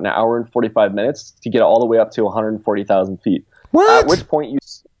roughly about an hour and 45 minutes to get all the way up to 140,000 feet. What? At which point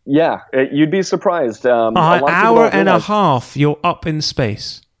you'd be surprised. An hour and a half, you're up in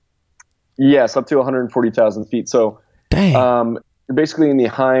space. Yes, up to 140,000 feet. So, dang. You're basically in the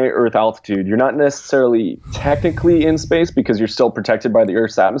high Earth altitude. You're not necessarily technically in space because you're still protected by the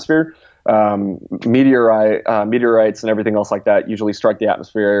Earth's atmosphere. Meteorites and everything else like that usually strike the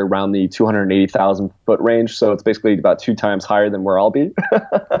atmosphere around the 280,000 foot range. So it's basically about 2 times higher than where I'll be.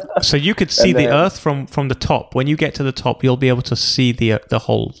 So you could see the Earth from the top. When you get to the top, you'll be able to see the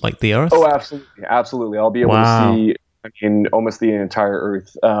whole, like the Earth? Oh, absolutely. I'll be able to see almost the entire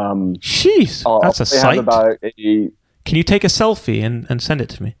Earth. Jeez, that's a sight. Can you take a selfie and send it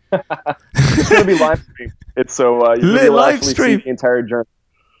to me? It's going to be live stream. It's so you'll be able to actually see the entire journey.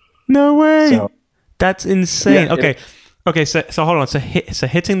 No way. So, that's insane. Yeah, okay. So hold on. So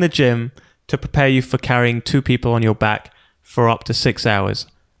hitting the gym to prepare you for carrying two people on your back for up to 6 hours.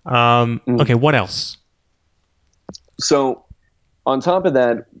 Okay, what else? So on top of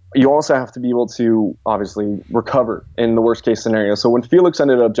that, you also have to be able to obviously recover in the worst case scenario. So when Felix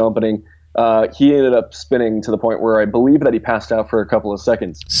ended up jumping, he ended up spinning to the point where I believe that he passed out for a couple of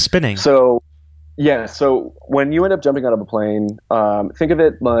seconds. Spinning. So, yeah. So when you end up jumping out of a plane, think of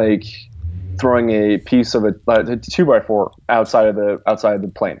it like throwing a piece of a 2x4 outside of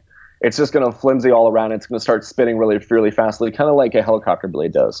the plane. It's just going to flimsy all around. It's going to start spinning really fastly, kind of like a helicopter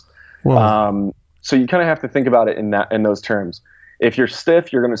blade does. So you kind of have to think about it in those terms. If you're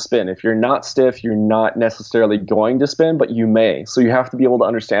stiff, you're going to spin. If you're not stiff, you're not necessarily going to spin, but you may. So you have to be able to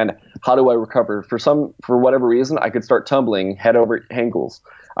understand, how do I recover? For whatever reason, I could start tumbling head over ankles.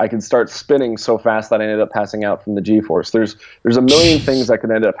 I could start spinning so fast that I ended up passing out from the G-force. There's a million things that could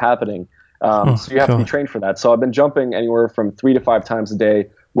end up happening. So you have to be trained for that. So I've been jumping anywhere from 3 to 5 times a day,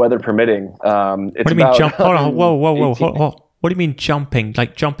 weather permitting. What do you mean jump? Hold on, whoa. What do you mean jumping?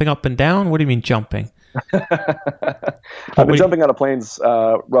 Like jumping up and down? What do you mean jumping? I've been jumping out of planes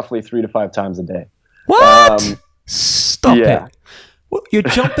roughly 3 to 5 times a day. What? Stop it. Well, you're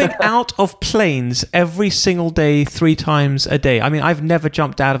jumping out of planes every single day, 3 times a day. I mean, I've never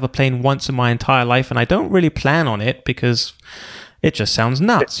jumped out of a plane once in my entire life, and I don't really plan on it because it just sounds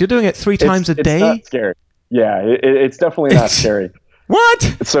nuts. You're doing it 3 times a day? It's not scary. Yeah, it's definitely not scary.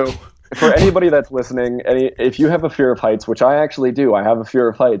 What? So for anybody that's listening, if you have a fear of heights, which I actually do, I have a fear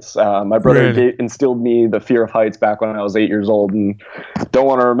of heights. My brother instilled me the fear of heights back when I was 8 years old, and don't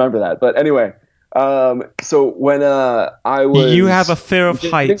want to remember that. But anyway, so when I was... You have a fear of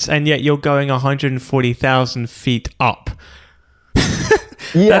heights, and yet you're going 140,000 feet up.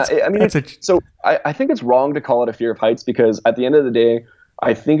 Yeah, I think it's wrong to call it a fear of heights because at the end of the day,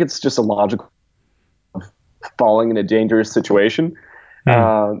 I think it's just a logical falling in a dangerous situation.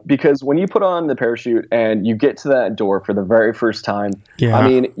 Because when you put on the parachute and you get to that door for the very first time, I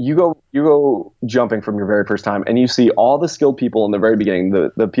mean, you go jumping from your very first time and you see all the skilled people in the very beginning,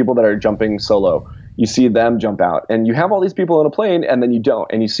 the people that are jumping solo, you see them jump out and you have all these people in a plane and then you don't,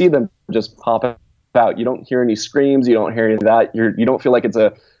 and you see them just pop out. You don't hear any screams. You don't hear any of that. You don't feel like it's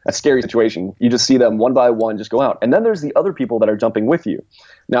a scary situation. You just see them one by one just go out. And then there's the other people that are jumping with you.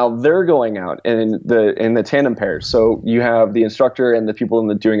 Now they're going out in the tandem pairs. So you have the instructor and the people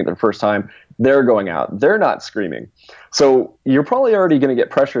doing it the first time. They're going out. They're not screaming. So you're probably already going to get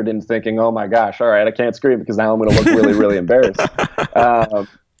pressured into thinking, oh my gosh, all right, I can't scream because now I'm going to look really, really embarrassed.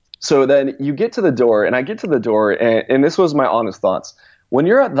 So then you get to the door, and I get to the door, and this was my honest thoughts. When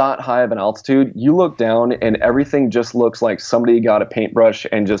you're at that high of an altitude, you look down and everything just looks like somebody got a paintbrush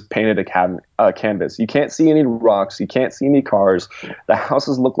and just painted a canvas. You can't see any rocks. You can't see any cars. The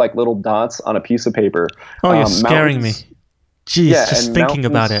houses look like little dots on a piece of paper. Oh, you're scaring me. Jeez, just thinking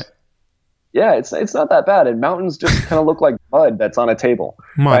about it. Yeah, it's not that bad. And mountains just kind of look like mud that's on a table.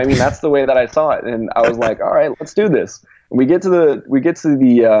 I mean, that's the way that I saw it. And I was like, all right, let's do this. And we get to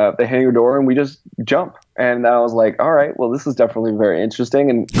the hangar door and we just jump. And I was like, all right, well, this is definitely very interesting.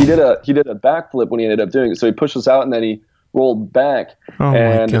 And he did a backflip when he ended up doing it. So he pushed us out and then he rolled back. Oh,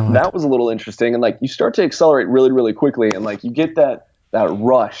 and that was a little interesting. And like you start to accelerate really, really quickly, and like you get that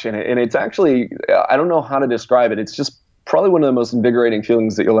rush. And it's actually, I don't know how to describe it. It's just probably one of the most invigorating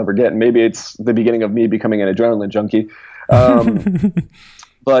feelings that you'll ever get. And maybe it's the beginning of me becoming an adrenaline junkie.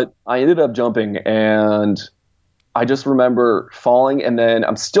 But I ended up jumping, and I just remember falling, and then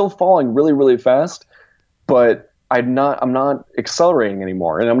I'm still falling really, really fast, but I'm not accelerating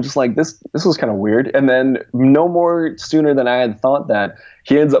anymore. And I'm just like, this was kind of weird. And then no more sooner than I had thought that,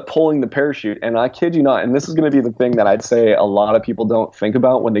 he ends up pulling the parachute. And I kid you not, and this is going to be the thing that I'd say a lot of people don't think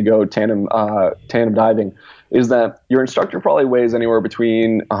about when they go tandem diving, is that your instructor probably weighs anywhere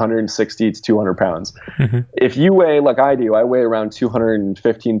between 160 to 200 pounds. Mm-hmm. If you weigh like I do, I weigh around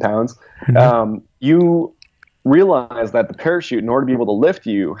 215 pounds. Mm-hmm. You realize that the parachute, in order to be able to lift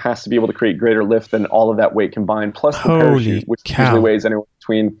you, has to be able to create greater lift than all of that weight combined, plus the parachute, which usually weighs anywhere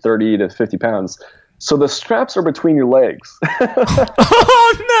between 30 to 50 pounds. So the straps are between your legs.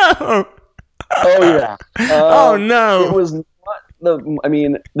 Oh, no! Oh, yeah. Oh, no! It was not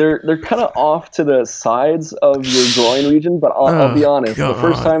they're kind of off to the sides of your groin region, but I'll be honest, the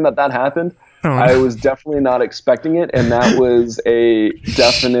first time that happened, I was definitely not expecting it, and that was a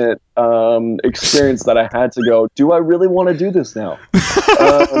definite experience that I had to go, do I really want to do this now?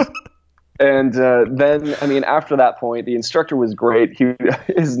 And then, I mean, after that point, the instructor was great.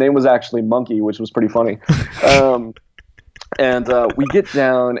 His name was actually Monkey, which was pretty funny. And we get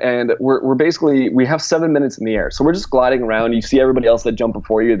down, and we're basically, we have 7 minutes in the air. So we're just gliding around. You see everybody else that jump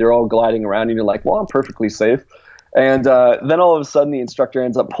before you. They're all gliding around, and you're like, well, I'm perfectly safe. And then all of a sudden, the instructor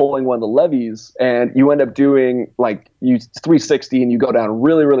ends up pulling one of the levies, and you end up doing like 360, and you go down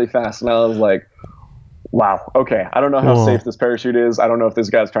really, really fast. And I was like, wow, okay, I don't know how safe this parachute is. I don't know if this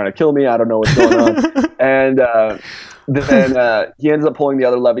guy's trying to kill me. I don't know what's going on. And then he ends up pulling the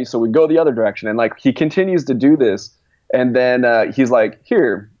other levy, so we go the other direction. And like he continues to do this, and then he's like,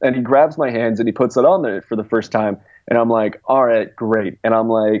 here, and he grabs my hands and he puts it on there for the first time. And I'm like, all right, great. And I'm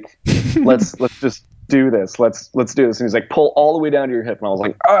like, let's just do this. Let's do this. And he's like, pull all the way down to your hip. And I was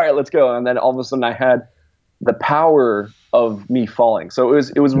like, all right, let's go. And then all of a sudden I had the power of me falling. So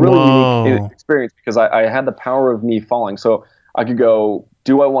it was really unique experience because I had the power of me falling. So I could go,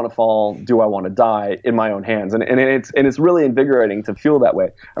 do I want to fall? Do I want to die in my own hands? And it's really invigorating to feel that way.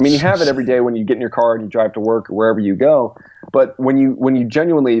 I mean, you have it every day when you get in your car and you drive to work or wherever you go. But when you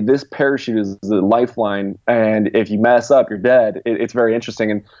genuinely, this parachute is the lifeline, and if you mess up, you're dead. It's very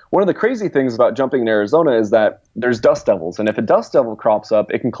interesting. And one of the crazy things about jumping in Arizona is that there's dust devils, and if a dust devil crops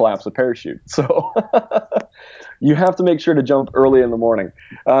up, it can collapse a parachute. So you have to make sure to jump early in the morning.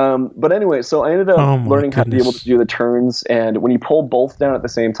 But anyway, so I ended up learning how to be able to do the turns, and when you pull both down at the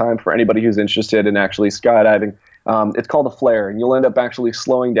same time, for anybody who's interested in actually skydiving, It's called a flare, and you'll end up actually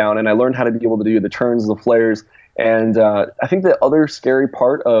slowing down. And I learned how to be able to do the turns, the flares. And I think the other scary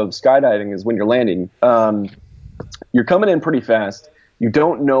part of skydiving is when you're landing. You're coming in pretty fast. You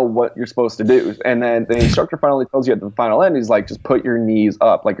don't know what you're supposed to do. And then the instructor finally tells you at the final end, he's like, just put your knees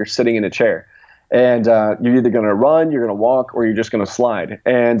up like you're sitting in a chair. And you're either going to run, you're going to walk, or you're just going to slide.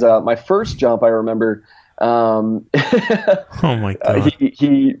 And my first jump, I remember, Oh my God.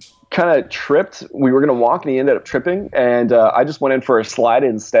 he kind of tripped. We were going to walk, and he ended up tripping. And I just went in for a slide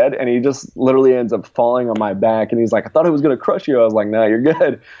instead. And he just literally ends up falling on my back. And he's like, I thought it was going to crush you. I was like, no, you're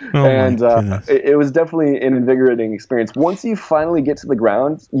good. Oh and my it was definitely an invigorating experience. Once you finally get to the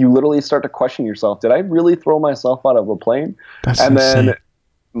ground, you literally start to question yourself. Did I really throw myself out of a plane? That's and insane. then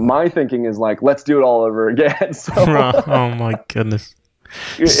my thinking is like, let's do it all over again. So Oh my goodness.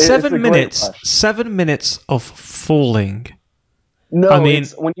 it's a 7 great minutes. rush. 7 minutes of falling. No, I mean-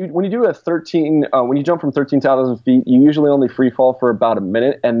 it's when you do a 13 when you jump from 13,000 feet, you usually only free fall for about a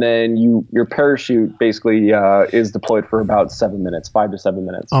minute, and then your parachute basically is deployed for about 7 minutes, 5 to 7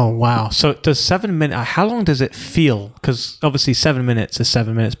 minutes. Oh wow. So does 7 minutes? How long does it feel? Because obviously 7 minutes is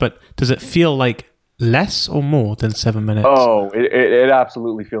 7 minutes, but does it feel like less or more than 7 minutes? Oh, it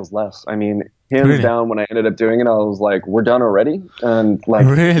absolutely feels less. I mean, hands Really? down, when I ended up doing it, I was like, "We're done already," and like.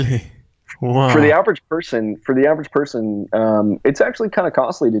 Really? Wow. For the average person, it's actually kind of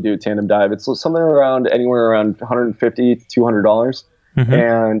costly to do a tandem dive. It's something around anywhere around $150 to $200,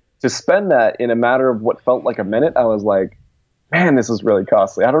 and to spend that in a matter of what felt like a minute, I was like, "Man, this is really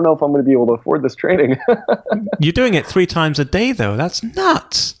costly. I don't know if I'm going to be able to afford this training." You're doing it 3 times a day, though. That's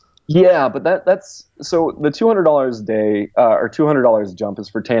nuts. Yeah, but that's so the $200 a day or $200 a jump is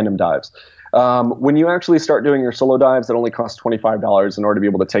for tandem dives. When you actually start doing your solo dives, it only costs $25 in order to be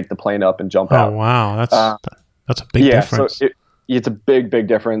able to take the plane up and jump Oh out. wow, that's a big difference. So it's a big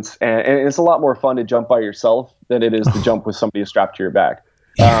difference, and it's a lot more fun to jump by yourself than it is to jump with somebody strapped to your back.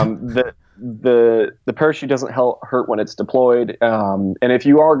 The parachute doesn't hurt when it's deployed, and if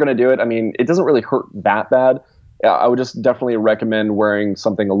you are going to do it, I mean, it doesn't really hurt that bad. I would just definitely recommend wearing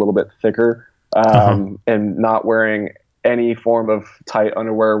something a little bit thicker, and not wearing any form of tight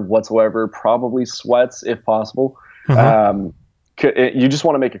underwear whatsoever. Probably sweats if possible. You just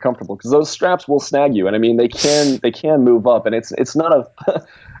want to make it comfortable, because those straps will snag you, and I mean they can move up, and it's not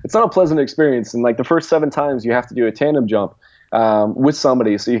a pleasant experience. And like the first 7 times you have to do a tandem jump with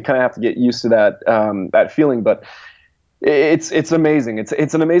somebody, so you kind of have to get used to that feeling. But it's amazing.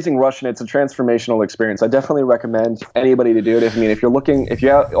 It's an amazing rush, and it's a transformational experience. I definitely recommend anybody to do it. If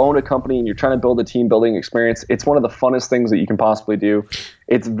you own a company and you're trying to build a team building experience, it's one of the funnest things that you can possibly do.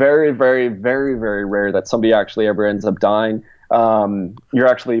 It's very, very, very, very rare that somebody actually ever ends up dying. You're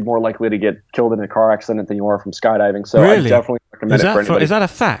actually more likely to get killed in a car accident than you are from skydiving. So Really? I definitely recommend it for anybody. Is that a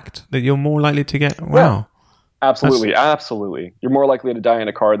fact that you're more likely to get? Wow. Absolutely. You're more likely to die in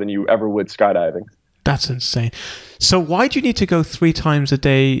a car than you ever would skydiving. That's insane. So why do you need to go 3 times a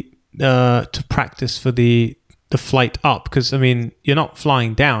day to practice for the flight up? Because I mean, you're not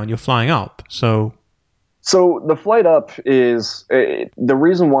flying down; you're flying up. So the flight up is the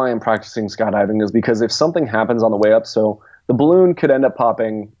reason why I'm practicing skydiving is because if something happens on the way up, so the balloon could end up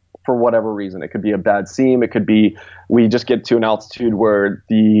popping for whatever reason. It could be a bad seam. It could be we just get to an altitude where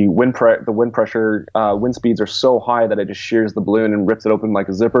the wind speeds are so high that it just shears the balloon and rips it open like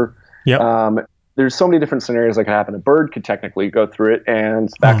a zipper. yeah. There's so many different scenarios that could happen. A bird could technically go through it, and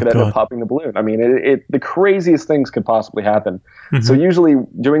that could end up popping the balloon. I mean, the craziest things could possibly happen. So usually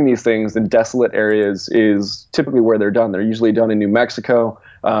doing these things in desolate areas is typically where they're done. They're usually done in New Mexico.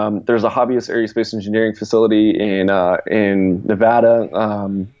 There's a hobbyist aerospace engineering facility in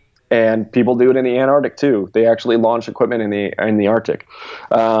Nevada, and people do it in the Antarctic too. They actually launch equipment in the Arctic.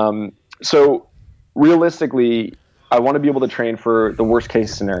 So realistically, I want to be able to train for the worst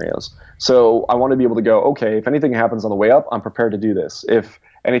case scenarios. So I want to be able to go, okay, if anything happens on the way up, I'm prepared to do this. If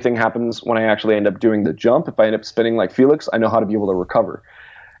anything happens when I actually end up doing the jump, if I end up spinning like Felix, I know how to be able to recover.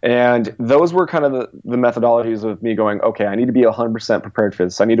 And those were kind of the methodologies of me going, okay, I need to be 100% prepared for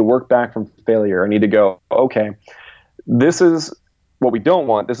this. I need to work back from failure. I need to go, okay, this is what we don't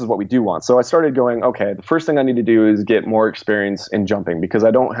want. This is what we do want. So I started going, okay, the first thing I need to do is get more experience in jumping, because I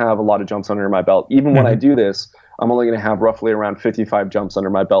don't have a lot of jumps under my belt. Even when I do this, I'm only going to have roughly around 55 jumps under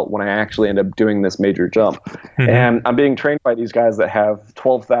my belt when I actually end up doing this major jump. And I'm being trained by these guys that have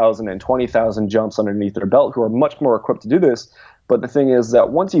 12,000 and 20,000 jumps underneath their belt, who are much more equipped to do this. But the thing is that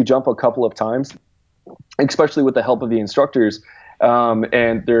once you jump a couple of times, especially with the help of the instructors,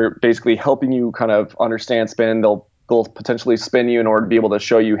 and they're basically helping you kind of understand spin, they'll potentially spin you in order to be able to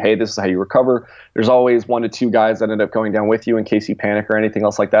show you, hey, this is how you recover. There's always 1 to 2 guys that end up going down with you in case you panic or anything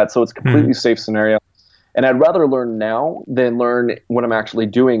else like that. So it's a completely safe scenario. And I'd rather learn now than learn when I'm actually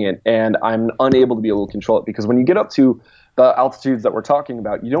doing it and I'm unable to be able to control it. Because when you get up to the altitudes that we're talking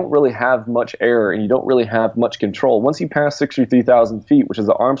about, you don't really have much error and you don't really have much control. Once you pass 63,000 feet, which is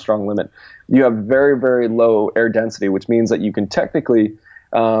the Armstrong limit, you have very, very low air density, which means that you can technically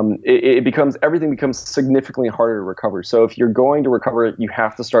everything becomes significantly harder to recover. So if you're going to recover it, you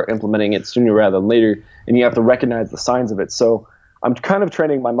have to start implementing it sooner rather than later, and you have to recognize the signs of it. So I'm kind of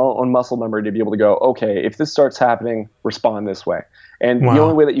training my own muscle memory to be able to go, okay, if this starts happening, respond this way. And the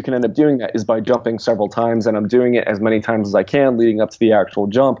only way that you can end up doing that is by jumping several times, and I'm doing it as many times as I can leading up to the actual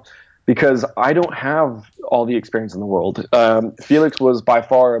jump, because I don't have all the experience in the world. Felix was by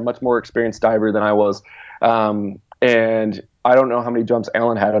far a much more experienced diver than I was, and I don't know how many jumps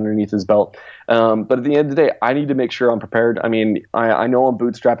Alan had underneath his belt. But at the end of the day, I need to make sure I'm prepared. I mean, I know I'm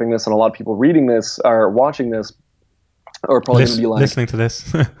bootstrapping this, and a lot of people reading this or watching this are probably going to be like, listening to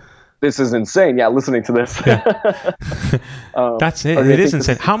this. This is insane. Yeah, listening to this. Yeah. That's it. It is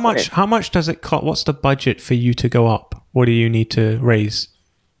insane. How much does it cost? What's the budget for you to go up? What do you need to raise?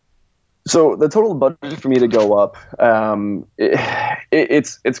 So the total budget for me to go up,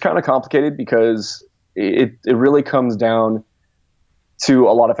 it's kind of complicated because it really comes down to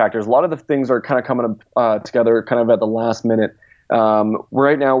a lot of factors. A lot of the things are kind of coming together kind of at the last minute.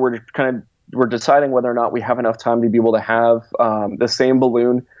 Right now, we're deciding whether or not we have enough time to be able to have the same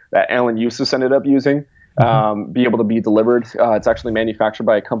balloon that Alan Eustace ended up using be able to be delivered. It's actually manufactured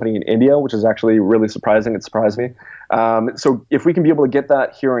by a company in India, which is actually really surprising. It surprised me. So if we can be able to get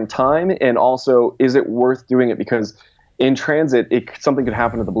that here in time, and also, is it worth doing it? Because in transit, something could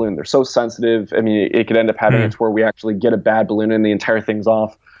happen to the balloon. They're so sensitive. I mean, it could end up having it to where we actually get a bad balloon and the entire thing's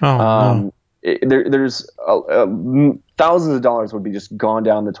off. No. There's thousands of dollars would be just gone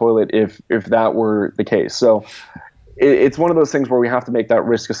down the toilet if that were the case. So it's one of those things where we have to make that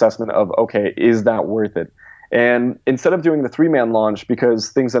risk assessment of, okay, is that worth it? And instead of doing the 3-man launch, because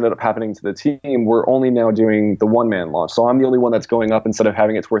things ended up happening to the team, we're only now doing the 1-man launch. So I'm the only one that's going up instead of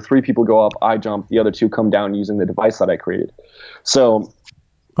having it to where 3 people go up, I jump, the other 2 come down using the device that I created. So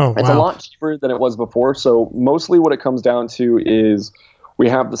it's a lot cheaper than it was before. So mostly what it comes down to is we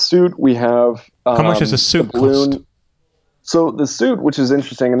have the suit, we have how much does a suit the balloon cost? So the suit, which is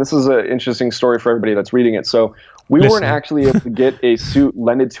interesting, and this is an interesting story for everybody that's reading it. So we weren't actually able to get a suit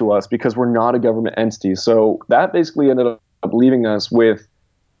lended to us because we're not a government entity. So that basically ended up leaving us with,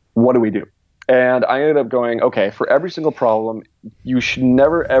 what do we do? And I ended up going, okay, for every single problem, you should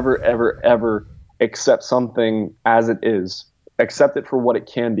never, ever, ever, ever accept something as it is. Accept it for what it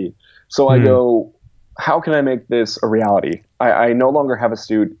can be. So I go, how can I make this a reality? I no longer have a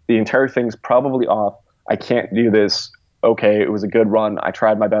suit. The entire thing's probably off. I can't do this. Okay, it was a good run. I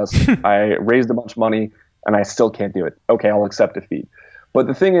tried my best. I raised a bunch of money, and I still can't do it. Okay, I'll accept defeat. But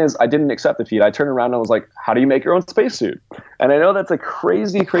the thing is, I didn't accept defeat. I turned around and I was like, how do you make your own spacesuit? And I know that's a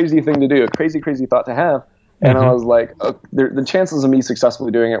crazy, crazy thing to do, a crazy, crazy thought to have. And I was like, the chances of me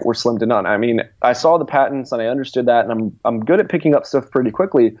successfully doing it were slim to none. I mean, I saw the patents and I understood that, and I'm good at picking up stuff pretty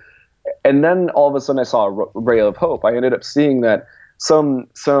quickly. And then all of a sudden I saw a ray of hope. I ended up seeing that some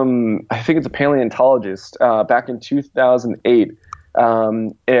I think it's a paleontologist back in 2008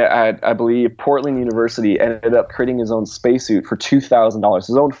 at, I believe, Portland University ended up creating his own spacesuit for $2,000.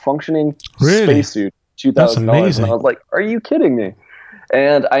 His own functioning spacesuit, $2,000. And I was like, are you kidding me?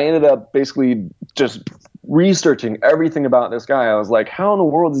 And I ended up basically just researching everything about this guy. I was like, how in the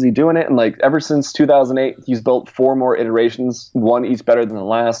world is he doing it? And like ever since 2008, he's built 4 more iterations, one each better than the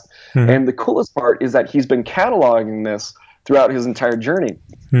last. And the coolest part is that he's been cataloging this throughout his entire journey.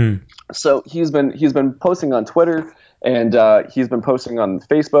 So he's been posting on Twitter, and he's been posting on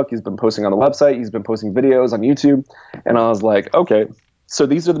Facebook, he's been posting on the website, he's been posting videos on YouTube. And I was like, okay, so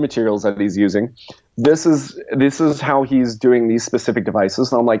these are the materials that he's using. This is how he's doing these specific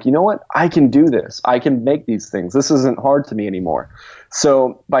devices. And I'm like, you know what? I can do this. I can make these things. This isn't hard to me anymore.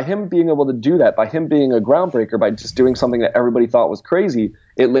 So by him being able to do that, by him being a groundbreaker, by just doing something that everybody thought was crazy,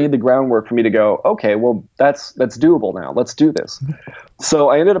 it laid the groundwork for me to go, okay, well, that's doable now. Let's do this. So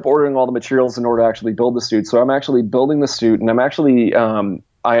I ended up ordering all the materials in order to actually build the suit. So I'm actually building the suit, and I'm actually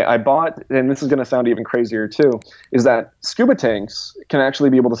I bought, and this is going to sound even crazier too, is that scuba tanks can actually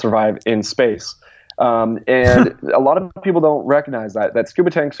be able to survive in space. And a lot of people don't recognize that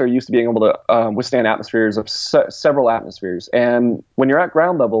scuba tanks are used to being able to withstand atmospheres of several atmospheres. And when you're at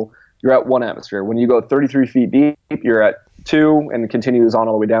ground level, you're at 1 atmosphere. When you go 33 feet deep, you're at 2, and it continues on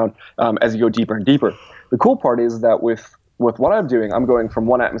all the way down as you go deeper and deeper. The cool part is that with what I'm doing, I'm going from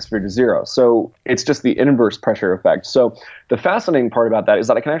 1 atmosphere to 0. So it's just the inverse pressure effect. So the fascinating part about that is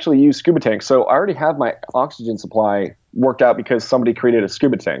that I can actually use scuba tanks. So I already have my oxygen supply worked out because somebody created a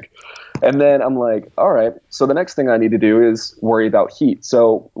scuba tank. And then I'm like, all right, so the next thing I need to do is worry about heat.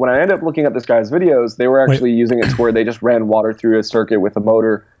 So when I ended up looking at this guy's videos, they were actually using it to where they just ran water through a circuit with a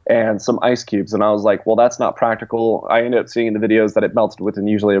motor and some ice cubes. And I was like, well, that's not practical. I ended up seeing in the videos that it melted within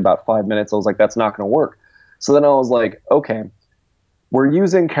usually about 5 minutes. I was like, that's not going to work. So then I was like, okay, we're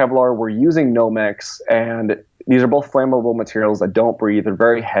using Kevlar, we're using Nomex, and these are both flammable materials that don't breathe. They're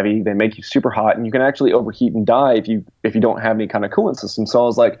very heavy. They make you super hot, and you can actually overheat and die if you don't have any kind of coolant system. So I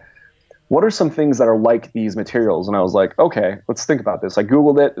was like, what are some things that are like these materials? And I was like, okay, let's think about this. I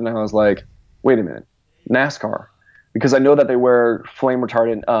Googled it, and I was like, wait a minute, NASCAR, because I know that they wear flame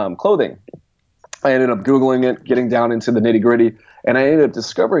retardant clothing. I ended up Googling it, getting down into the nitty gritty, and I ended up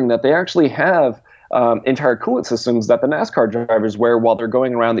discovering that they actually have entire coolant systems that the NASCAR drivers wear while they're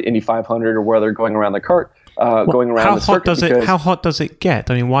going around the Indy 500 or while they're going around the kart, going around the circuit. How hot does it get?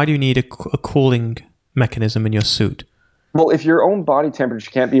 I mean, why do you need a cooling mechanism in your suit? Well, if your own body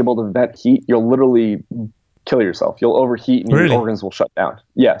temperature can't be able to vet heat, you'll literally kill yourself. You'll overheat and your organs will shut down.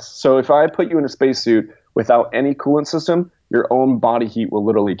 Yes. So if I put you in a spacesuit without any coolant system, your own body heat will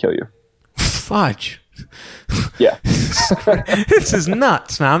literally kill you. Fudge. Yeah. This is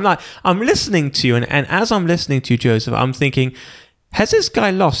nuts, man. I'm listening to you, and as I'm listening to you, Joseph, I'm thinking, has this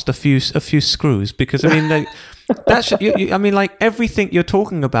guy lost a few screws? Because I mean, I mean, like everything you're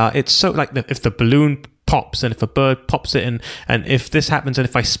talking about, it's so like if the balloon pops and if a bird pops it and if this happens and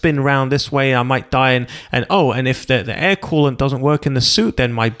if I spin around this way I might die and if the air coolant doesn't work in the suit,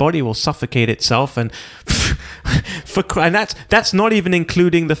 then my body will suffocate itself and that's not even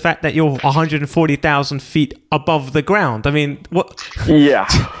including the fact that you're 140,000 feet above the ground. I mean, what? Yeah.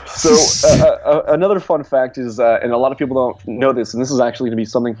 So another fun fact is, and a lot of people don't know this, and this is actually going to be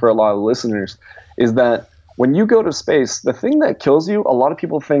something for a lot of listeners, is that when you go to space, the thing that kills you, a lot of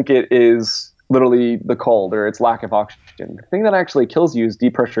people think it is literally the cold or its lack of oxygen. The thing that actually kills you is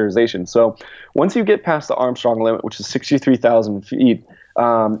depressurization. So once you get past the Armstrong limit, which is 63,000 feet,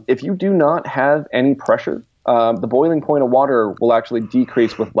 if you do not have any pressure, the boiling point of water will actually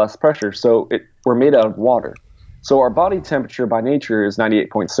decrease with less pressure. So we're made out of water. So our body temperature by nature is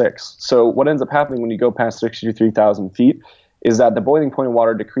 98.6. So what ends up happening when you go past 63,000 feet is that the boiling point of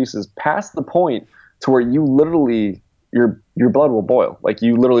water decreases past the point to where you literally your blood will boil. Like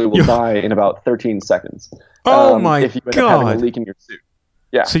you literally will die in about 13 seconds. Oh my if you end God. up having a leak in your suit.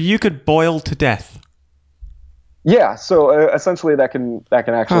 Yeah. So you could boil to death. Yeah. So essentially that can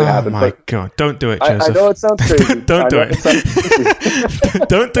actually happen. Oh my God! Don't do it, Joseph. I know it sounds crazy. Don't do it.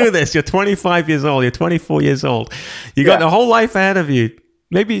 Don't do this. You're 25 years old. You're 24 years old. You got the whole life ahead of you.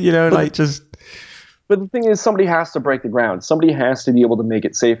 Maybe just. But the thing is, somebody has to break the ground. Somebody has to be able to make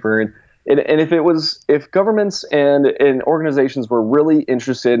it safer. And if governments and organizations were really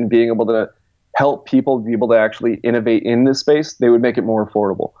interested in being able to help people be able to actually innovate in this space, they would make it more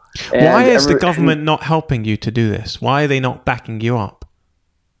affordable. And why is the government not helping you to do this? Why are they not backing you up?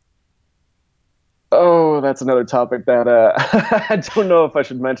 Oh, that's another topic that I don't know if I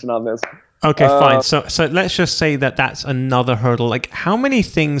should mention on this. Okay, fine. So let's just say that's another hurdle. Like, how many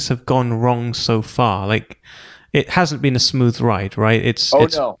things have gone wrong so far? Like, it hasn't been a smooth ride, right?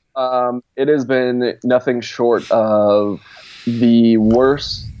 No. It has been nothing short of the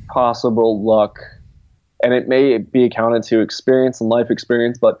worst possible luck, and it may be accounted to experience and life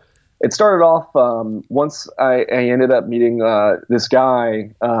experience, but it started off once I ended up meeting this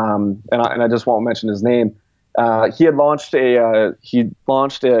guy, and I just won't mention his name. He had launched a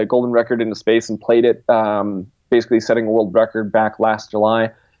golden record into space and played it, basically setting a world record back last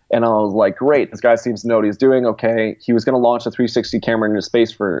July. And I was like, great, this guy seems to know what he's doing. Okay, he was going to launch a 360 camera into space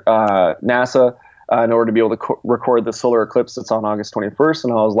for NASA in order to be able to record the solar eclipse that's on August 21st.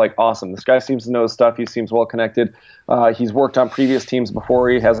 And I was like, awesome, this guy seems to know his stuff. He seems well connected. He's worked on previous teams before.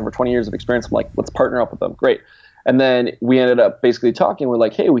 He has over 20 years of experience. I'm like, let's partner up with him. Great. And then we ended up basically talking. We're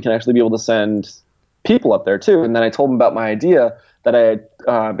like, hey, we can actually be able to send people up there too. And then I told him about my idea that I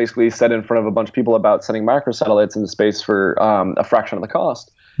had basically said in front of a bunch of people about sending microsatellites into space for a fraction of the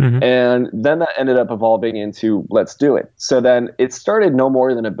cost. Mm-hmm. And then that ended up evolving into let's do it. So then it started no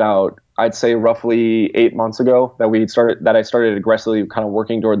more than about, I'd say roughly 8 months ago that I started aggressively kind of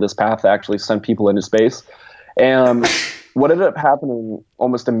working toward this path to actually send people into space. And what ended up happening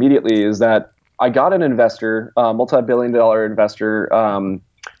almost immediately is that I got an investor, multi-billion-dollar investor,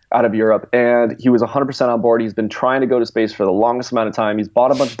 out of Europe, and he was 100% on board. He's been trying to go to space for the longest amount of time. He's bought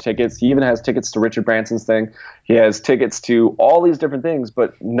a bunch of tickets. He even has tickets to Richard Branson's thing. He has tickets to all these different things,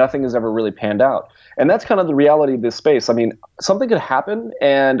 but nothing has ever really panned out. And that's kind of the reality of this space. I mean, something could happen,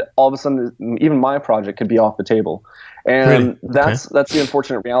 and all of a sudden, even my project could be off the table. And Really? that's the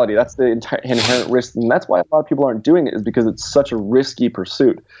unfortunate reality. That's the inherent risk, and that's why a lot of people aren't doing it, is because it's such a risky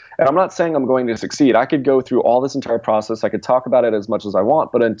pursuit. And I'm not saying I'm going to succeed. I could go through all this entire process. I could talk about it as much as I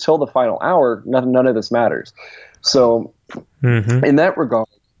want, but until the final hour, none of this matters. So, in that regard,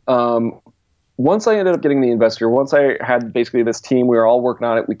 once I ended up getting the investor, once I had basically this team, we were all working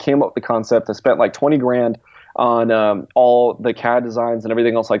on it. We came up with the concept. I spent like 20 grand on all the CAD designs and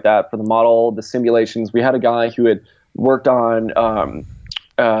everything else like that for the model, the simulations. We had a guy who had worked on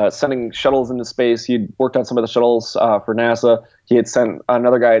sending shuttles into space. He'd worked on some of the shuttles for NASA.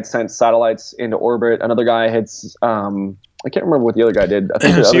 Another guy had sent satellites into orbit. Another guy had I can't remember what the other guy did. I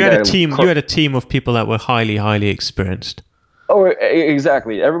think the So other you had guy a team. You had a team of people that were highly, highly experienced. Oh,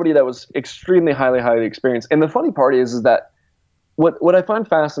 exactly. Everybody that was extremely highly experienced. And the funny part is that what I find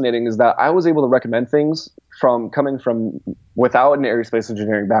fascinating is that I was able to recommend things coming from without an aerospace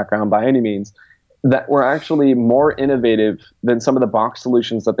engineering background by any means, that were actually more innovative than some of the box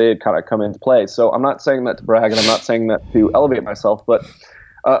solutions that they had kind of come into play. So I'm not saying that to brag, and I'm not saying that to elevate myself, but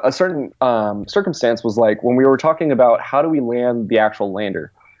a certain circumstance was like when we were talking about how do we land the actual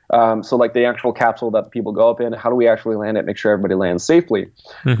lander. So like the actual capsule that people go up in, how do we actually land it, make sure everybody lands safely?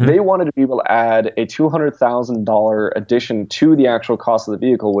 They wanted to be able to add a $200,000 addition to the actual cost of the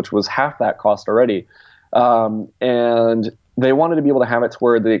vehicle, which was half that cost already. And they wanted to be able to have it to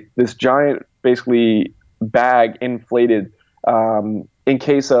where this giant, basically, bag inflated in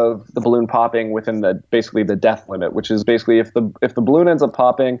case of the balloon popping within the death limit, which is basically if the balloon ends up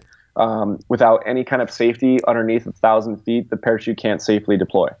popping without any kind of safety underneath 1,000 feet, the parachute can't safely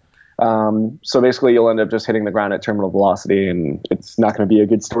deploy. So basically, you'll end up just hitting the ground at terminal velocity, and it's not going to be a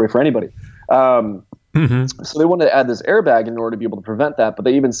good story for anybody. So they wanted to add this airbag in order to be able to prevent that, but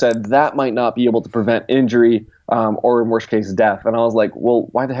they even said that might not be able to prevent injury or in worst case death. And I was like, well,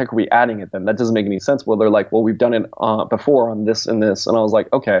 why the heck are we adding it then? That doesn't make any sense. Well, they're like, well, we've done it before on this and this. And I was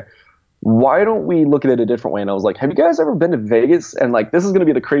like, okay, why don't we look at it a different way? And I was like, have you guys ever been to Vegas? And like, this is going to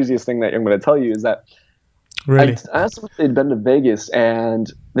be the craziest thing that I'm going to tell you is that Really? I asked them if they'd been to Vegas,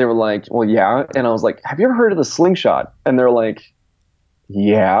 and they were like, well, yeah. And I was like, have you ever heard of the slingshot? And they're like,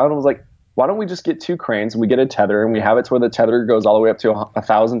 yeah. And I was like, why don't we just get 2 cranes and we get a tether and we have it to where the tether goes all the way up to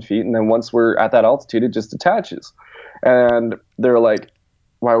 1,000 feet, and then once we're at that altitude, it just attaches. And they're like,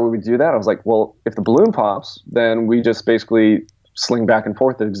 why would we do that? I was like, well, if the balloon pops, then we just basically sling back and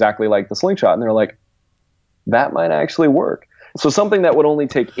forth exactly like the slingshot. And they're like, that might actually work. So something that would only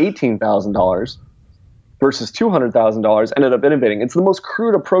take $18,000 versus $200,000 ended up innovating. It's the most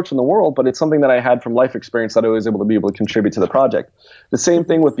crude approach in the world, but it's something that I had from life experience that I was able to contribute to the project. The same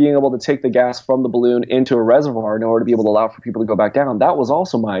thing with being able to take the gas from the balloon into a reservoir in order to be able to allow for people to go back down. That was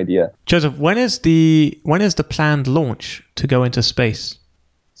also my idea. Joseph, when is the planned launch to go into space?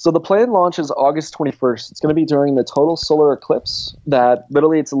 So the planned launch is August 21st. It's going to be during the total solar eclipse. That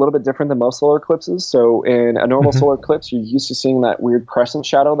literally, it's a little bit different than most solar eclipses. So in a normal solar eclipse, you're used to seeing that weird crescent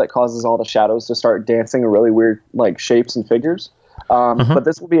shadow that causes all the shadows to start dancing in really weird like shapes and figures. But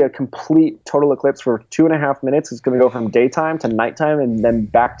this will be a complete total eclipse for 2.5 minutes. It's going to go from daytime to nighttime and then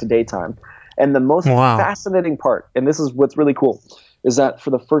back to daytime. And the most fascinating part, and this is what's really cool, is that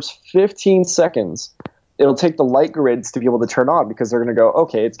for the first 15 seconds, it'll take the light grids to be able to turn on because they're going to go,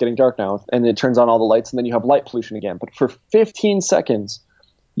 okay, it's getting dark now. And it turns on all the lights, and then you have light pollution again. But for 15 seconds,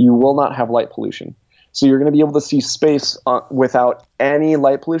 you will not have light pollution. So you're going to be able to see space without any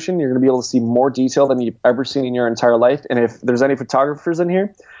light pollution. You're going to be able to see more detail than you've ever seen in your entire life. And if there's any photographers in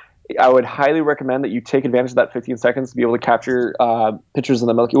here, I would highly recommend that you take advantage of that 15 seconds to be able to capture pictures of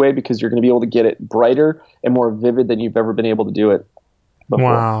the Milky Way, because you're going to be able to get it brighter and more vivid than you've ever been able to do it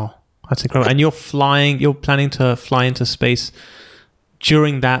before. Wow. That's incredible. And you're planning to fly into space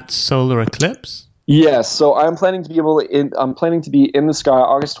during that solar eclipse? Yes. So I'm planning to be in the sky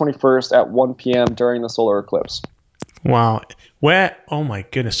August 21st at 1 p.m. during the solar eclipse. Wow. Oh my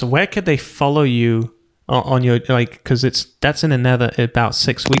goodness. So where could they follow you on your, because that's in about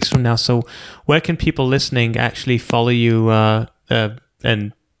 6 weeks from now. So where can people listening actually follow you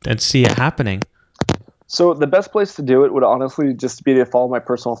and see it happening? So the best place to do it would honestly just be to follow my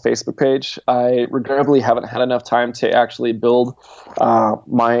personal Facebook page. I regrettably haven't had enough time to actually build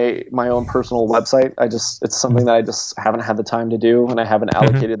my own personal website. It's something that I just haven't had the time to do, and I haven't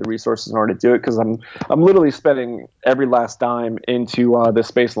allocated the resources in order to do it, because I'm literally spending every last dime into this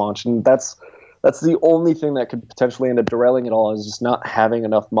space launch, and that's the only thing that could potentially end up derailing it all, is just not having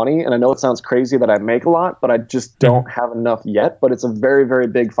enough money. And I know it sounds crazy that I make a lot, but I just don't have enough yet. But it's a very, very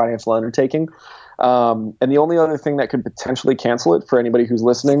big financial undertaking. And the only other thing that could potentially cancel it for anybody who's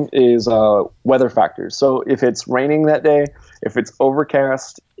listening is weather factors. So if it's raining that day, if it's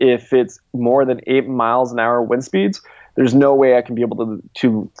overcast, if it's more than 8 miles an hour wind speeds, there's no way I can be able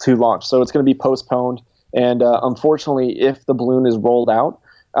to launch. So it's going to be postponed. And unfortunately, if the balloon is rolled out,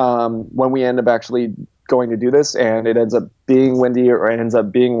 when we end up actually going to do this and it ends up being windy or it ends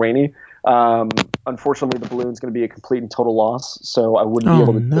up being rainy, unfortunately, the balloon's going to be a complete and total loss. So I wouldn't be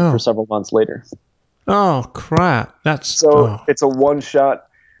able to do it for several months later. Oh, crap. It's a one shot.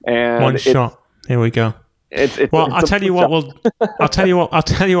 And one shot. Here we go. I'll tell you what we'll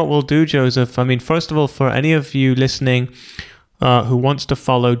do, Joseph. I mean, first of all, for any of you listening who wants to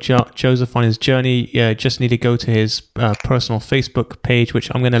follow Joseph on his journey, just need to go to his personal Facebook page, which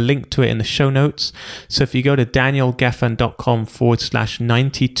I'm going to link to it in the show notes. So if you go to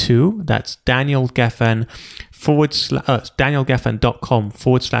danielgeffen.com/92, that's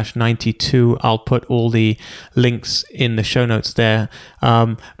danielgeffen.com/92. I'll put all the links in the show notes there.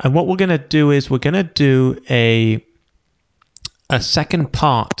 And what we're going to do is we're going to do a second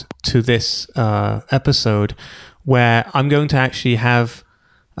part to this episode, where I'm going to actually have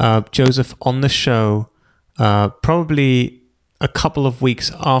Joseph on the show probably a couple of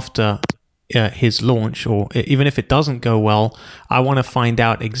weeks after his launch, or even if it doesn't go well, I want to find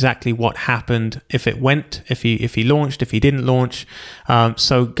out exactly what happened, if it went, if he launched, if he didn't launch.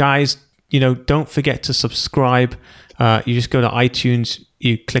 So guys, don't forget to subscribe. You just go to iTunes,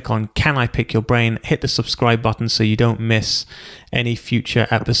 you click on Can I Pick Your Brain, hit the subscribe button so you don't miss any future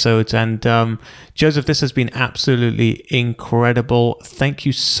episodes. And Joseph, this has been absolutely incredible. Thank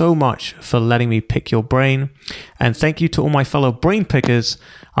you so much for letting me pick your brain. And thank you to all my fellow brain pickers.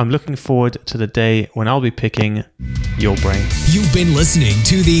 I'm looking forward to the day when I'll be picking your brain. You've been listening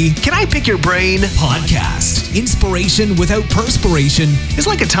to the Can I Pick Your Brain podcast. Inspiration without perspiration is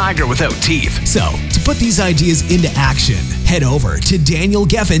like a tiger without teeth. So, to put these ideas into action, head over to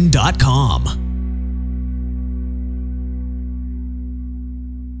danielgeffen.com.